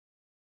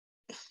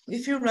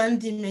 If you run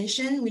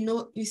dimension,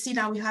 you see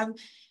that we have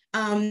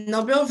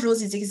number of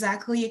rows is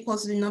exactly equal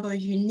to the number of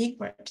unique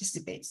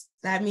participants.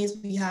 That means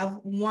we have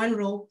 1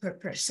 row per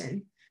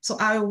person. So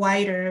our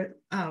wider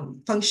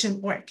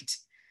function worked.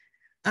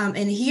 And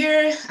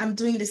here I'm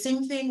doing the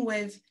same thing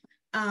with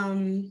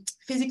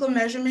physical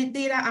measurement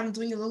data. I'm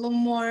doing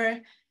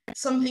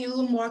something a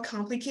little more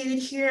complicated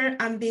here.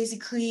 I'm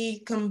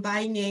basically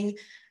combining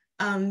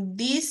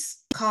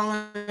this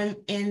column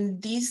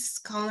and this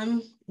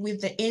column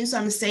with the in. So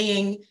I'm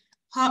saying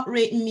heart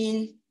rate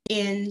mean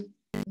in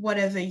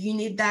whatever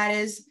unit that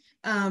is,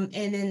 and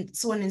then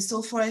so on and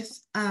so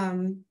forth.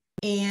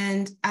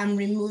 And I'm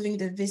removing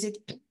the visit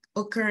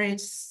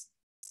occurrence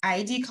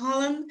ID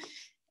column,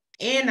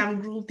 and I'm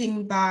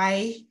grouping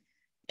by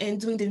and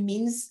doing the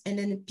means and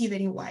then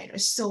pivoting wider.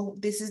 So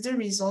this is the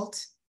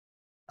result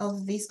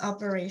of this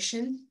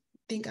operation. I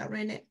think I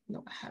ran it.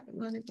 No, I haven't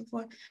run it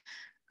before.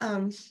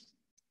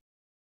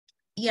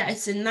 Yeah,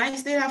 it's a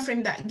nice data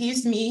frame that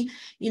gives me,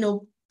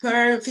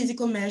 per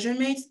physical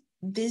measurement,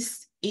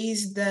 this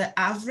is the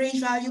average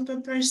value per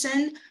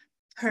person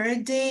per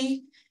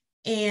day.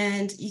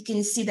 And you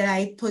can see that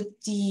I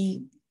put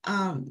the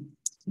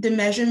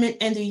measurement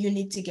and the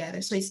unit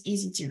together, so it's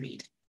easy to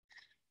read.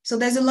 So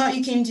there's a lot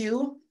you can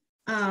do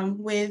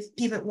with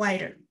Pivot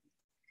Wider.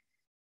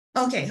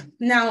 Okay,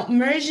 now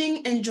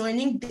merging and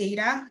joining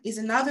data is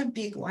another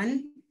big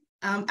one.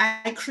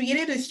 I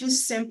created a few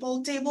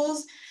sample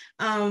tables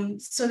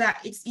so that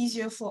it's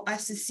easier for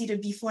us to see the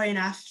before and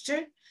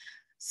after.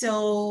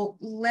 So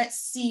let's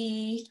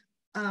see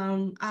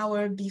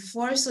our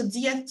before. So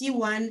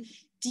DFD1,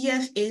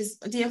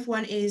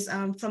 DF1 is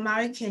from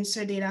our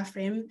cancer data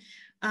frame.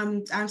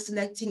 I'm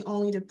selecting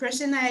only the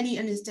person ID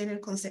and the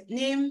standard concept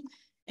name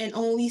and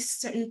only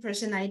certain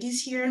person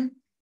IDs here.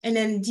 And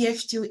then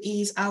DF2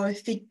 is our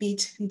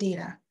Fitbit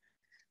data.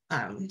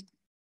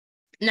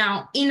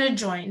 Now, inner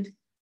join.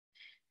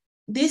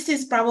 This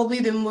is probably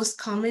the most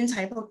common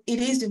type of, it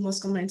is the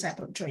most common type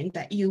of join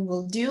that you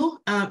will do.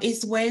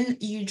 It's when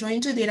you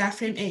join to data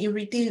frame and it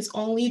retains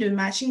only the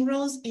matching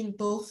rows in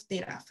both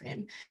data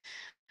frame.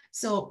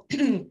 So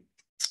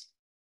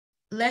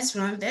let's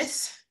run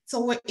this.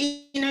 So we're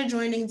inner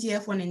joining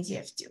DF1 and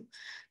DF2.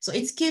 So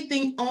it's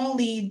keeping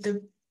only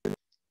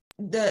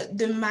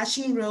the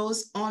matching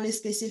rows on a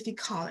specific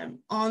column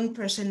on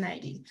person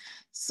ID.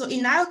 So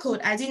in our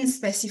code, I didn't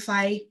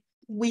specify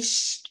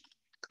which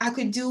I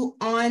could do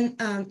on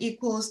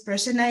equals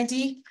person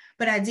ID,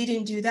 but I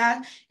didn't do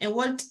that. And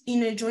what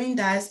inner join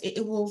does,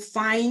 it will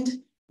find,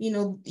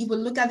 it will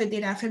look at the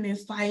data frame and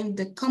find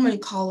the common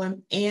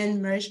column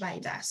and merge by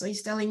that. So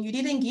it's telling you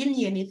didn't give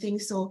me anything,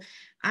 so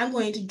I'm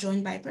going to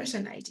join by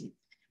person ID,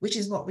 which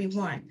is what we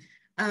want.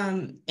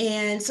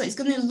 And so it's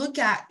going to look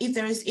at if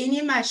there is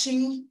any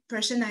matching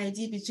person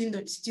ID between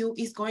the two,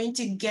 it's going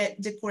to get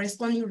the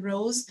corresponding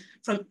rows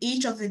from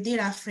each of the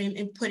data frame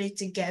and put it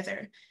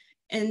together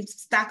and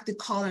stack the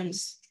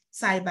columns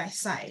side by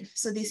side.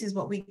 So this is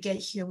what we get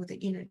here with the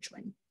inner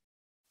join.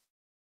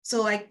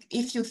 So like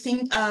if you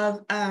think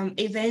of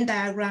a Venn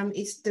diagram,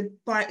 it's the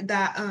part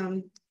that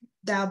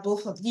are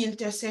both of the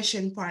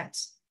intersection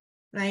parts,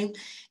 right?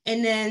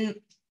 And then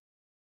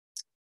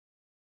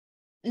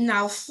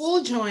now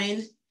full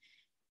join,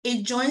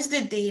 it joins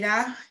the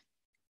data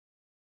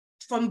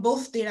from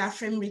both data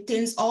frame,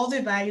 retains all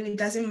the value. It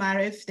doesn't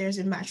matter if there's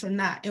a match or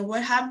not. And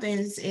what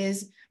happens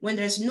is when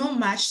there's no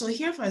match, so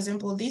here, for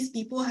example, these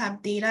people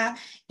have data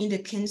in the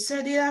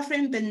cancer data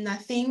frame, but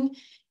nothing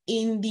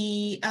in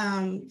the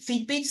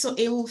Fitbit. So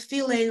it will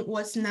fill in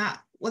what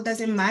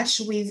doesn't match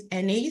with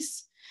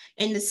NAs.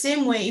 In the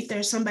same way, if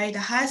there's somebody that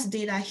has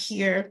data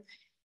here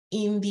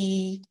in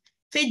the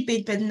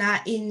Fitbit, but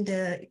not in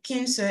the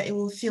cancer, it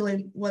will fill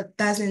in what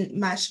doesn't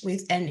match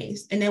with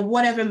NAs. And then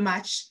whatever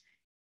match,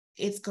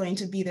 it's going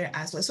to be there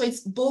as well. So it's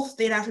both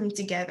data frame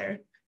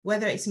together,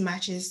 whether it's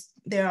matches,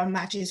 there are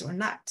matches or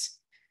not.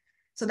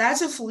 So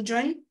that's a full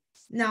join.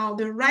 Now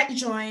the right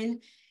join,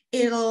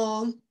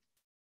 it'll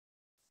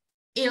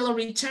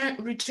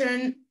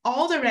return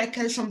all the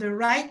records from the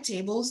right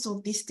table,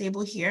 so this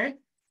table here,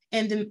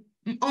 and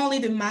only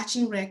the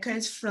matching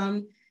records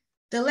from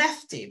the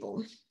left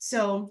table.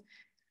 So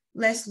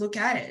let's look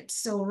at it.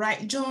 So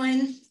right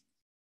join,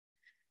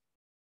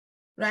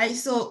 right?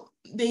 So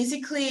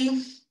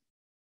basically,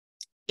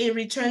 it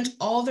returned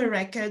all the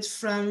records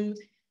from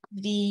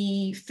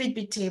the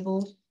Fitbit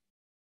table,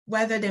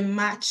 whether they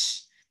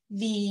match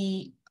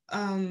the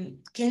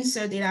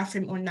cancer data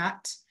frame or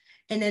not.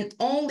 And then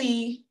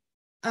only,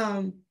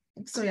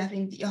 sorry, I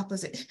think the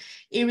opposite.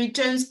 It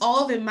returns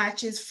all the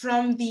matches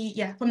from the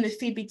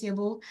Fitbit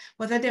table,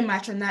 whether they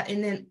match or not,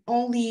 and then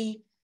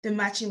only the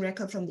matching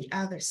record from the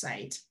other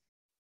side.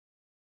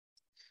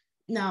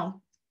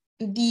 Now,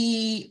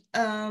 the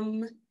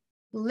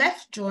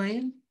left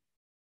join,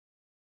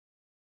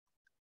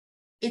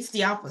 it's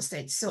the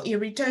opposite. So it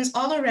returns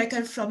all the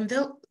record from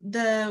the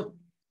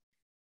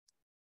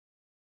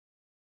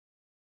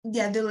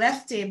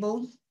left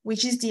table,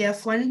 which is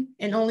DF1,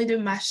 and only the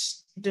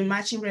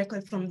matching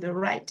record from the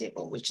right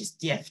table, which is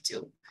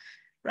DF2,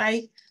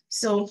 right?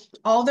 So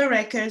all the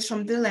records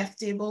from the left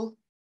table,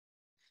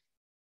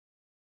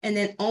 and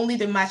then only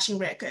the matching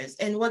records.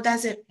 And what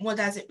does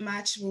it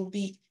match will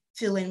be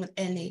fill in with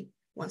NA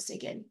once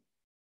again.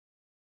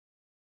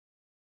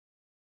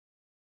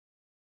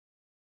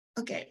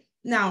 Okay,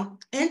 now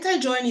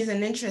anti-join is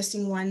an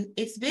interesting one.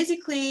 It's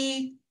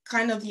basically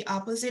kind of the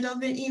opposite of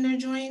an inner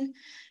join.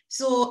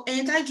 So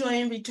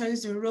anti-join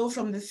returns the row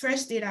from the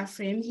first data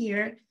frame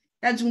here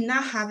that do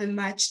not have a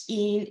match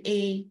in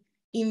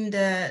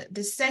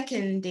the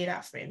second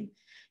data frame.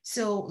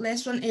 So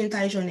let's run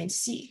anti-join and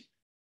see.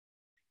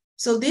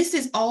 So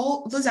those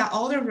are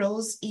all the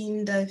rows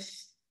in the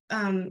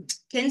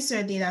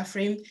cancer data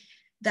frame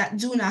that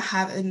do not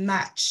have a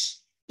match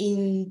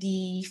in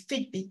the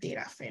Fitbit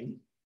data frame.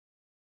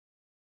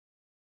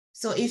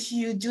 So if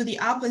you do the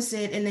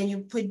opposite and then you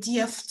put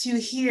DF2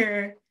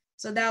 here,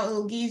 so that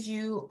will give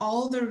you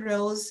all the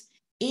rows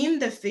in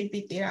the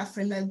Fitbit data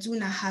frame that do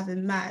not have a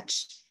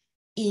match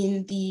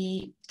in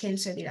the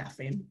cancer data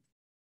frame.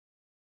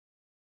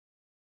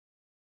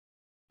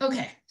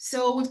 Okay,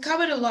 so we've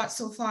covered a lot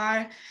so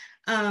far.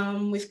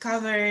 We've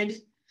covered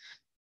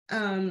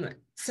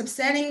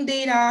subsetting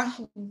data.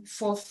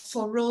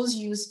 For rows,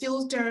 use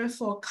filter.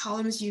 For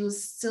columns,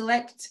 use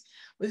select.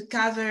 We've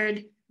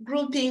covered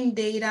grouping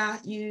data.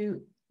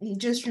 You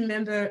just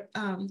remember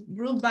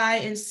group by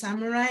and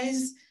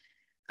summarize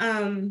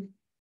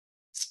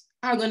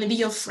are going to be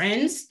your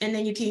friends, and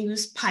then you can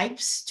use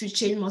pipes to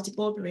chain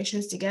multiple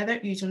operations together.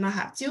 You do not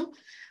have to.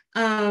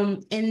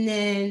 And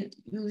then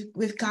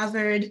we've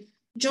covered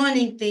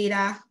joining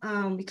data.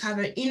 We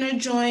covered inner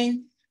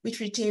join, which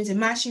retains the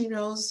matching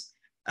rows,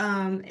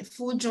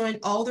 full join,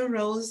 all the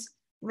rows,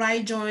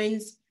 right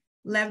joins,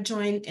 left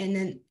join, and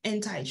then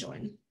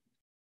anti-join.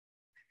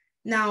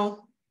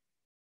 Now,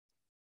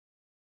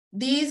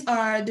 these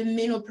are the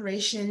main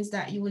operations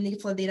that you will need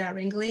for data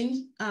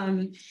wrangling.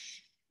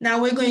 Now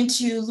we're going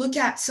to look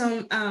at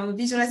some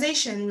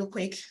visualization real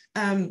quick.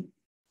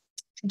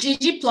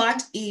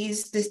 ggplot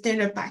is the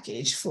standard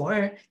package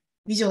for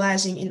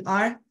visualizing in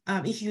R.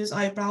 If you use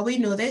R, you probably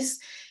know this.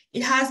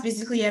 It has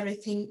basically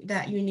everything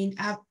that you need.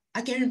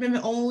 I can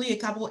remember only a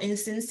couple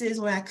instances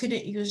where I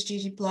couldn't use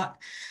ggplot.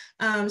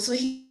 So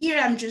here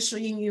I'm just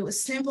showing you a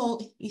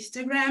simple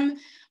histogram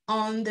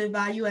on the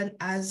value and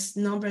as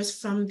numbers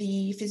from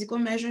the physical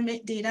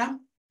measurement data.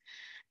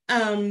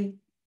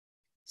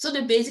 So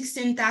the basic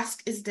syntax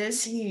is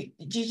this: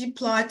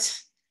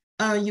 ggplot,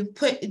 you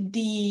put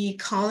the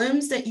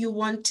columns that you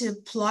want to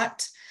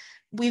plot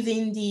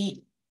within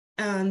the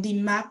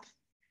map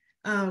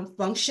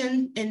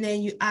function, and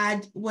then you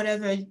add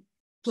whatever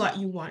plot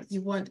you want.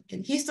 You want a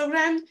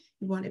histogram,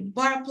 you want a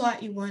bar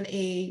plot, you want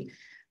a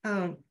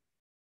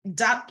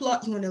dot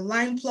plot, you want a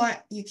line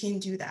plot, you can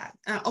do that.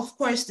 Of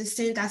course, the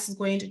syntax is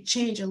going to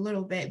change a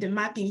little bit. The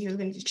mapping here is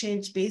going to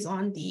change based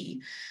on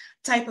the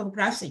type of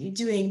graphs that you're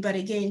doing. But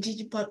again,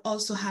 ggplot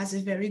also has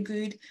a very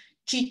good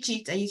cheat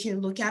sheet that you can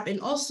look up.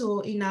 And also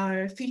in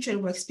our featured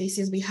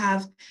workspaces, we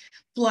have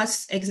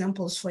plus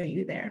examples for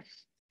you there.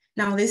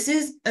 Now, this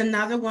is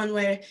another one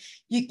where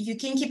you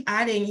can keep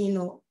adding,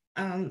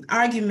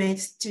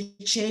 arguments to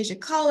change the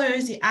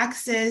colors, the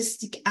axis,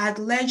 to add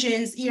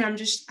legends. Here, I'm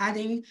just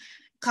adding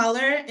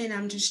color and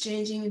I'm just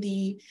changing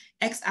the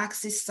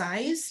x-axis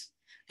size.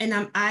 And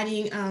I'm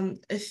adding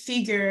a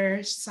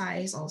figure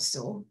size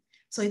also.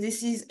 So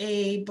this is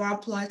a bar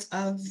plot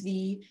of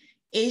the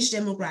age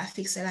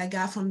demographics that I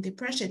got from the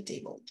pressure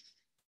table.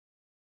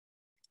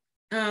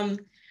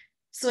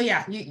 So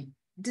yeah,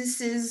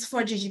 this is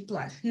for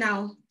ggplot.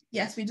 Now,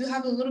 yes, we do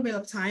have a little bit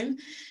of time,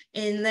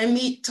 and let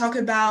me talk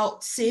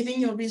about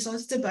saving your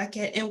results to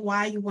bucket and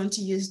why you want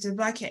to use the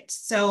bucket.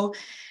 So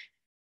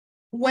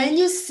when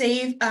you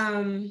save,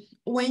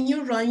 when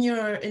you run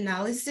your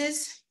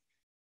analysis,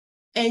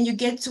 and you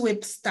get to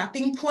a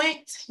stopping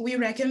point, we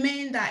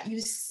recommend that you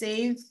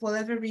save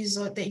whatever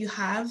result that you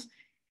have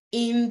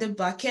in the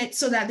bucket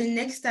so that the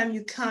next time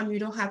you come, you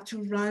don't have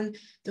to run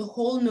the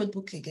whole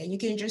notebook again. You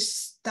can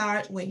just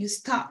start where you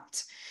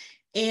stopped.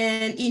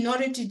 And in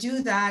order to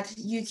do that,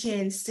 you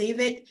can save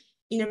it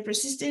in a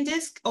persistent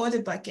disk or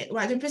the bucket.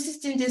 Well, the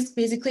persistent disk,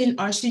 basically in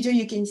RStudio,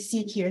 you can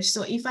see it here.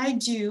 So if I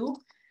do,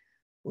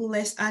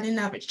 let's add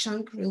another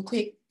chunk real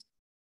quick.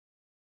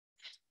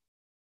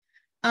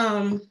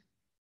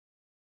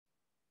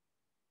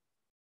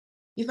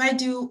 If I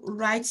do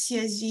write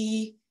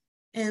CSV,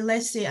 and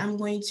let's say I'm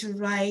going to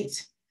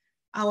write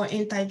our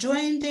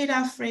anti-join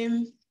data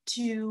frame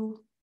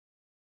to,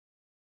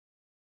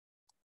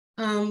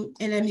 and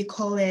let me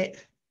call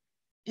it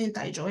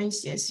anti-join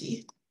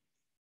CSV.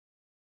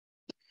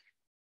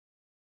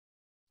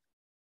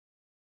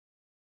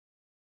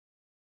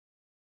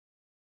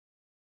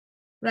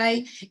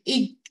 Right,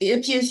 it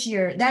appears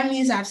here. That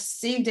means I've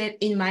saved it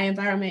in my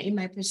environment, in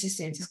my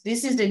persistent disk.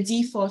 This is the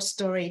default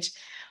storage.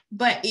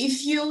 But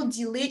if you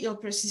delete your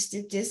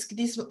persistent disk,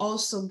 this will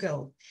also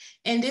go.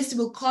 And this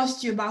will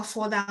cost you about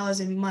 $4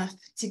 a month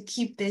to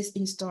keep this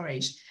in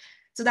storage.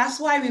 So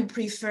that's why we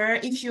prefer,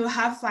 if you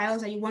have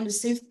files that you want to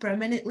save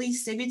permanently,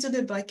 save it to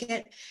the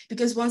bucket,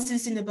 because once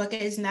it's in the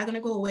bucket, it's not going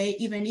to go away,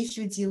 even if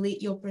you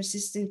delete your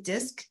persistent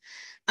disk.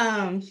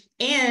 And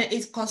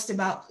it costs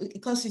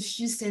a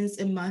few cents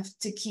a month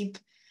to keep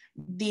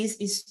these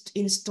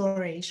in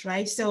storage,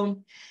 right?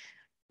 So,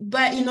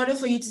 but in order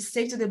for you to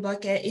save to the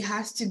bucket, it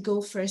has to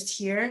go first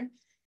here.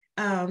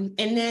 And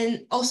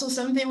then also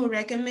something we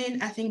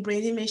recommend, I think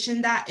Brady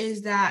mentioned that,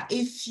 is that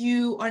if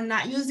you are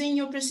not using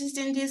your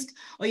persistent disk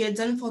or you're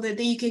done for the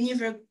day, you can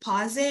either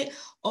pause it,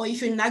 or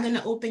if you're not going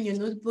to open your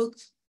notebook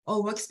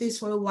or workspace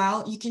for a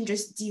while, you can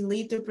just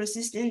delete the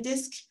persistent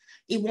disk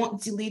it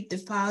won't delete the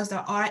files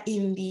that are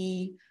in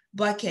the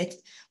bucket.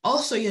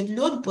 Also, your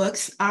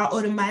notebooks are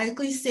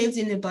automatically saved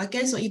in the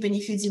bucket. So even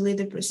if you delete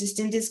the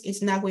persistent disk,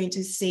 it's not going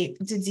to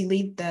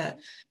delete the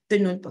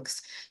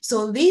notebooks.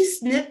 So these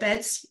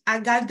snippets,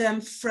 I got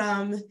them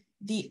from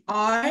the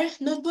R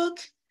notebook.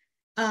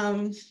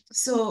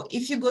 So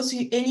if you go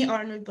to any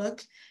R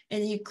notebook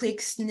and you click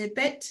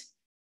snippet,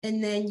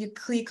 and then you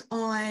click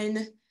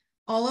on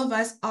all of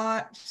us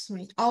R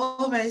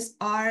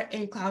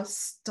and cloud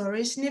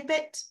storage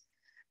snippet,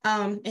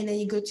 and then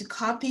you go to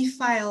copy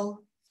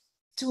file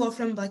to or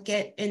from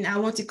bucket, and I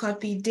want to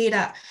copy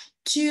data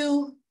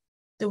to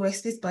the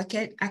workspace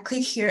bucket. I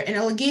click here and it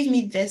will give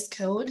me this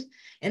code.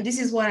 And this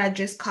is what I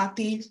just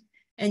copied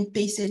and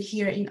pasted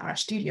here in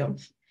RStudio.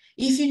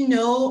 If you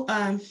know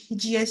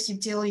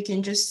GSUtil, you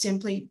can just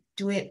simply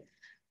do it.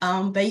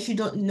 But if you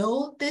don't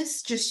know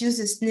this, just use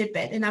a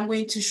snippet. And I'm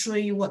going to show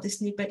you what the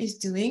snippet is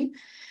doing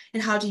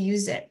and how to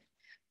use it.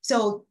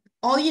 So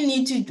all you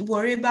need to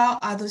worry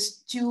about are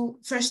those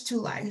first two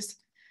lines.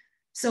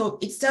 So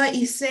it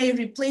say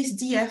replace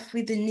DF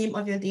with the name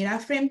of your data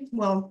frame.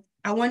 Well,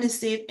 I want to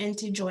save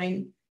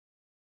NT-join.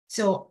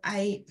 So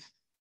I'm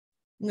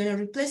going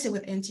to replace it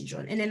with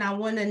NT-join. And then I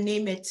want to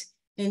name it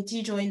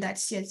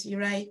NT-join.csv,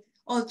 right?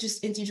 Or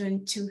just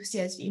NT-join to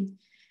CSV.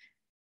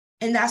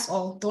 And that's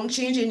all. Don't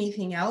change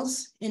anything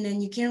else. And then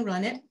you can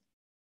run it.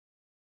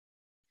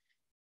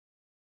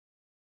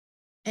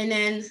 And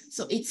then,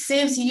 so it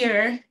saves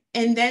here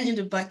and then in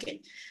the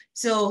bucket.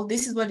 So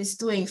this is what it's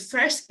doing.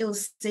 First, it'll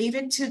save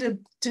it to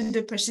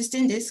the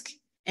persistent disk,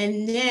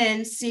 and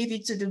then save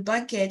it to the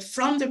bucket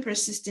from the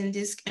persistent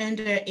disk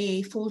under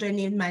a folder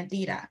named My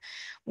Data.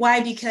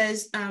 Why?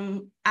 Because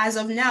as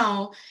of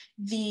now,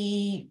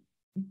 the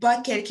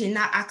bucket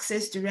cannot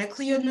access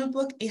directly your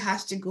notebook. It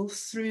has to go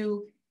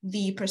through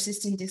the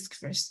persistent disk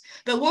first.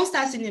 But once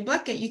that's in the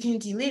bucket, you can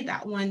delete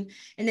that one.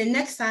 And then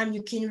next time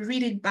you can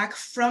read it back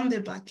from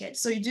the bucket.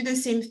 So you do the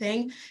same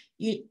thing.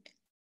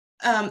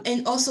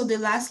 And also the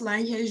last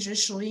line here is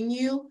just showing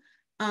you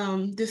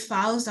the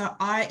files that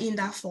are in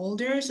that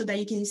folder so that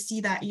you can see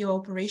that your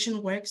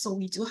operation works. So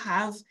we do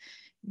have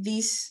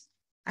this,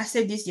 I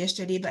said this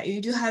yesterday, but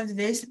you do have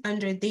this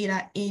under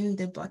data in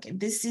the bucket.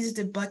 This is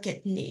the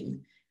bucket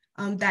name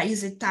that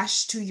is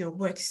attached to your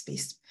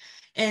workspace.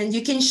 And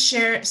you can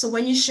share, so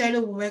when you share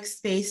the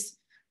workspace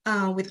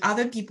with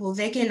other people,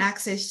 they can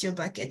access your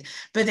bucket,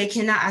 but they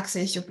cannot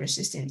access your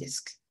persistent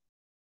disk.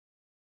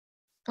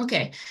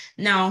 Okay,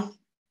 now,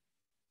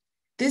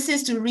 this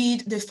is to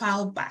read the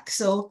file back.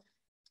 So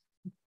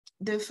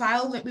the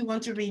file that we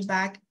want to read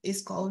back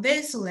is called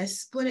this. So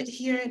let's put it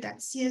here,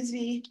 that's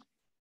CSV.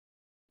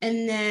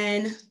 And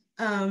then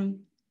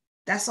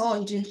that's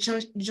all, you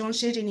don't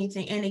change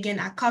anything. And again,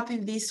 I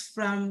copied this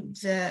from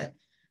the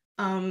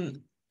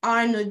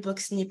R notebook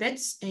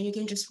snippets, and you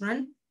can just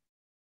run.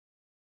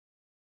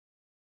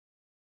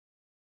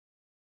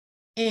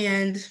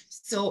 And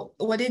so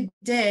what it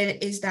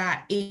did is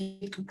that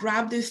it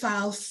grabbed the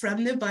file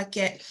from the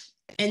bucket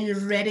and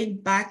read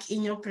it back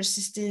in your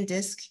persistent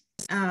disk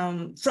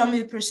from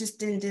your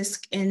persistent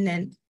disk, and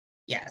then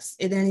yes,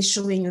 and then it's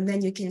showing, and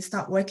then you can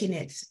start working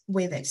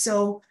with it.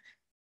 So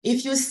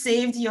if you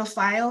saved your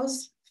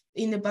files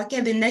in the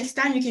bucket, the next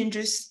time you can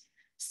just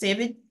save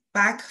it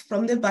back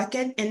from the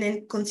bucket and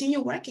then continue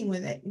working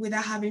with it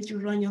without having to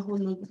run your whole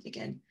notebook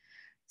again.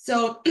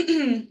 So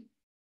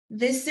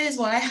this is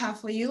what I have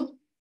for you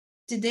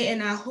today,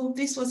 and I hope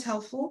this was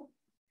helpful.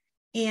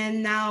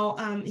 And now,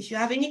 if you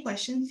have any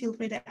questions, feel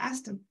free to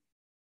ask them.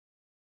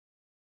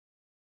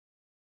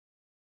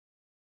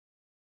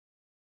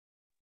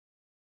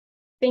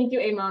 Thank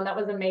you, Amon. That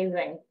was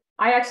amazing.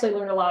 I actually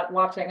learned a lot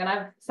watching, and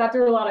I've sat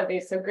through a lot of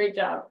these, so great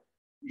job.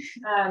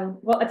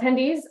 Well,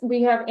 attendees,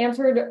 we have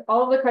answered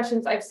all of the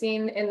questions I've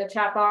seen in the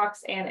chat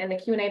box and in the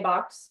Q&A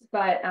box,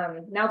 but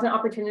now's an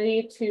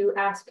opportunity to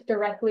ask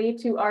directly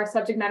to our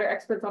subject matter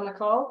experts on the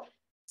call.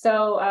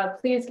 So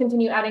please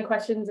continue adding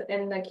questions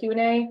in the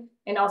Q&A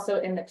and also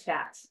in the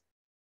chat.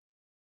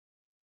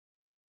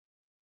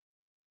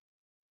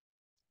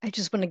 I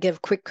just want to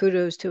give quick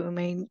kudos to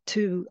Elaine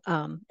too.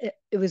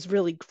 It was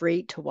really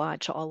great to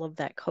watch all of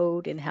that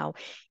code and how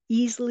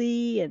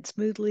easily and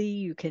smoothly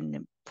you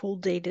can pull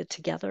data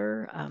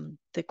together.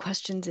 The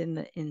questions in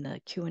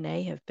the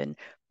Q&A have been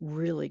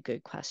really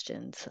good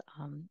questions.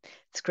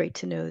 It's great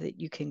to know that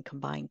you can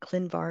combine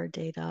ClinVar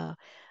data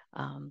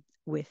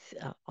with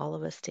all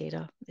of us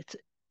data. It's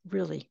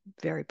really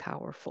very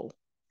powerful.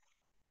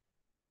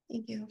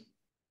 Thank you.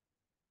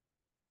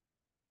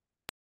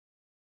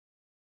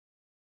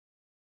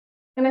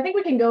 And I think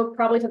we can go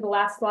probably to the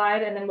last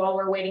slide, and then while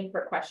we're waiting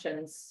for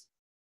questions.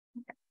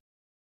 Okay.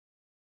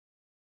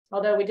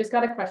 Although we just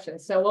got a question,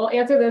 so we'll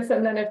answer this,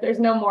 and then if there's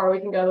no more, we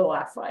can go to the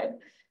last slide.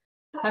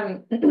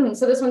 So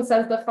this one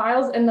says the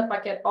files in the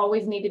bucket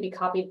always need to be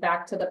copied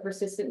back to the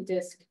persistent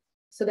disk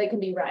so they can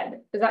be read.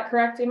 Is that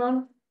correct,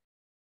 Imon?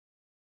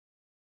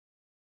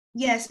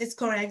 Yes, it's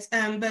correct.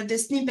 But the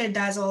snippet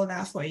does all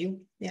that for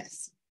you.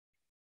 Yes.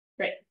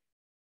 Great.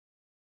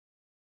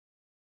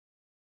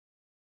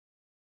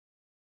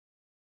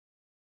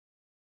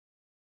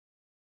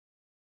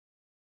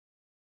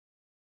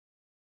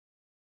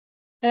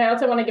 And I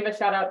also want to give a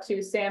shout out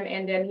to Sam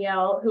and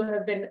Danielle, who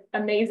have been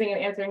amazing in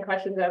answering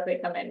questions as they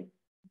come in.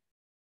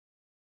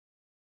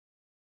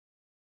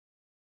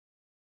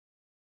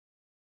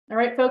 All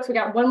right, folks, we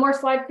got one more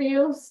slide for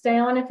you. Stay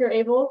on if you're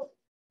able,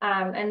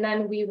 and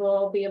then we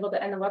will be able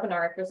to end the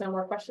webinar if there's no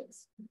more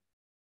questions.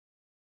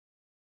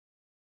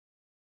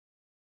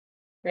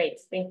 Great,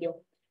 thank you.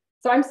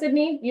 So I'm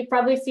Sydney. You've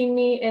probably seen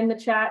me in the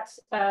chat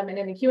and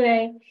in the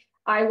Q&A.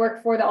 I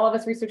work for the All of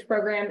Us Research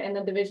Program in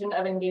the Division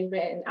of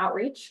Engagement and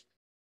Outreach.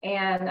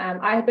 And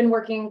I have been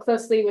working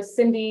closely with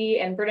Cindy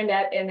and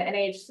Bernadette in the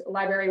NIH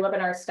Library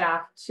webinar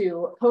staff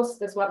to host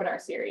this webinar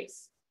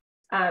series.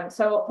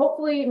 So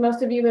hopefully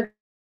most of you have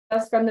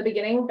us from the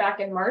beginning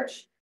back in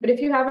March, but if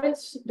you haven't,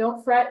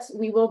 don't fret.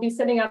 We will be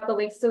sending out the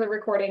links to the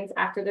recordings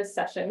after this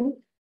session.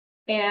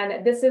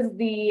 And this is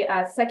the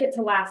second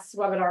to last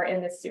webinar in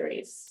this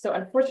series. So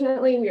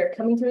unfortunately, we are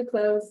coming to a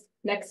close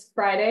next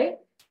Friday,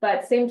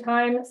 but same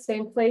time,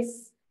 same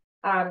place.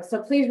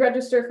 So please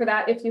register for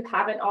that if you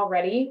haven't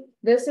already.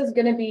 This is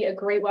going to be a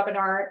great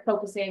webinar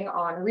focusing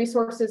on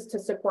resources to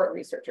support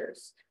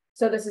researchers.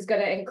 So this is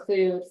going to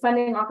include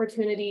funding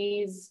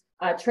opportunities,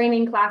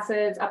 training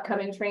classes,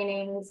 upcoming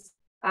trainings,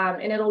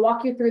 and it'll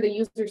walk you through the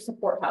User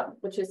Support Hub,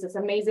 which is this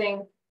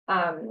amazing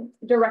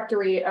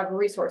directory of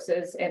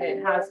resources, and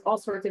it has all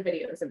sorts of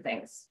videos and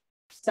things.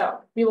 So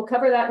we will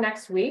cover that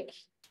next week.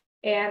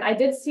 And I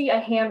did see a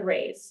hand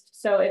raised.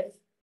 So if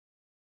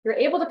you're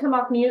able to come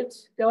off mute,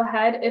 go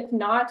ahead. If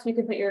not, you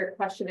can put your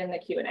question in the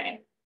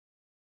Q&A.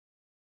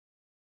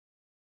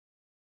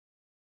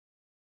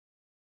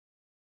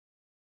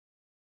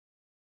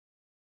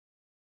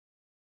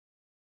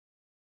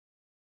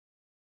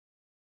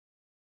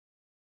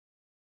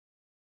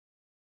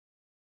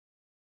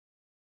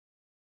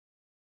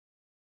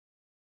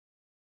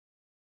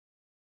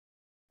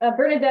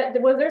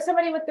 Bernadette, was there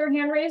somebody with their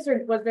hand raised,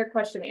 or was their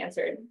question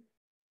answered?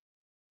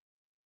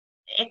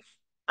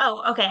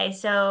 Oh, okay.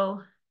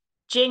 So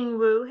Jing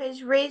Wu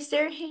has raised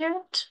their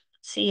hand. Let's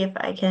see if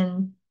I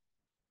can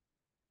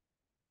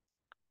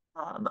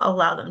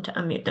allow them to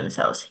unmute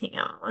themselves. Hang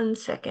on 1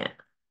 second.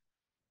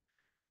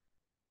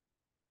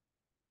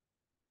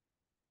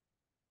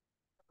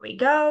 There we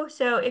go.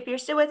 So if you're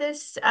still with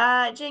us,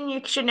 Jing,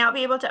 you should now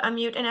be able to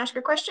unmute and ask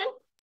your question.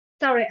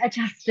 Sorry, I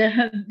just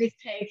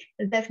mistake.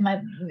 That's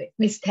my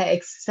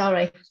mistakes.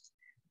 Sorry.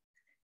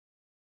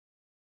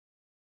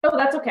 Oh,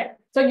 that's okay.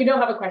 So you don't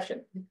have a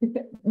question?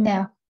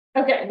 No.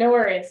 Okay, no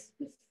worries.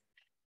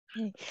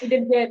 We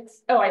did get,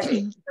 oh, I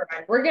see.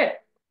 We're good.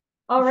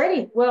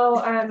 Alrighty. Well,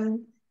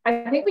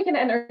 I think we can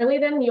end early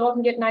then. You all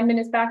can get 9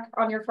 minutes back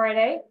on your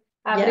Friday.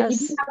 Yes. But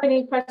if you do have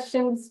any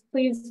questions,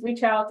 please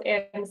reach out,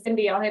 and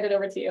Cindy, I'll hand it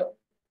over to you.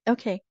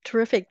 Okay,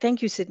 terrific.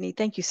 Thank you, Sydney.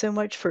 Thank you so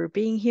much for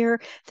being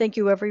here. Thank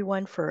you,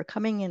 everyone, for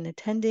coming and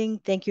attending.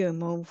 Thank you,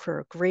 Imone, for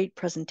a great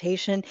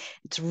presentation.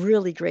 It's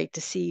really great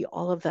to see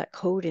all of that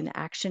code in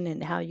action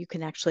and how you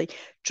can actually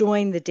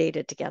join the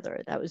data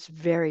together. That was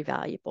very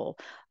valuable.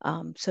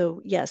 So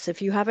yes,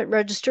 if you haven't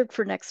registered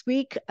for next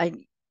week,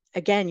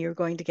 again, you're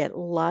going to get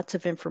lots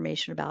of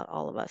information about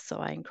all of us. So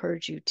I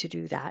encourage you to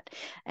do that.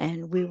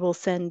 And we will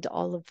send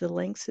all of the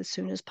links as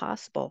soon as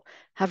possible.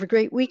 Have a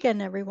great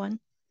weekend, everyone.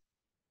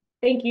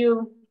 Thank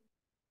you.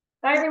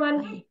 Bye,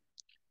 everyone. Bye.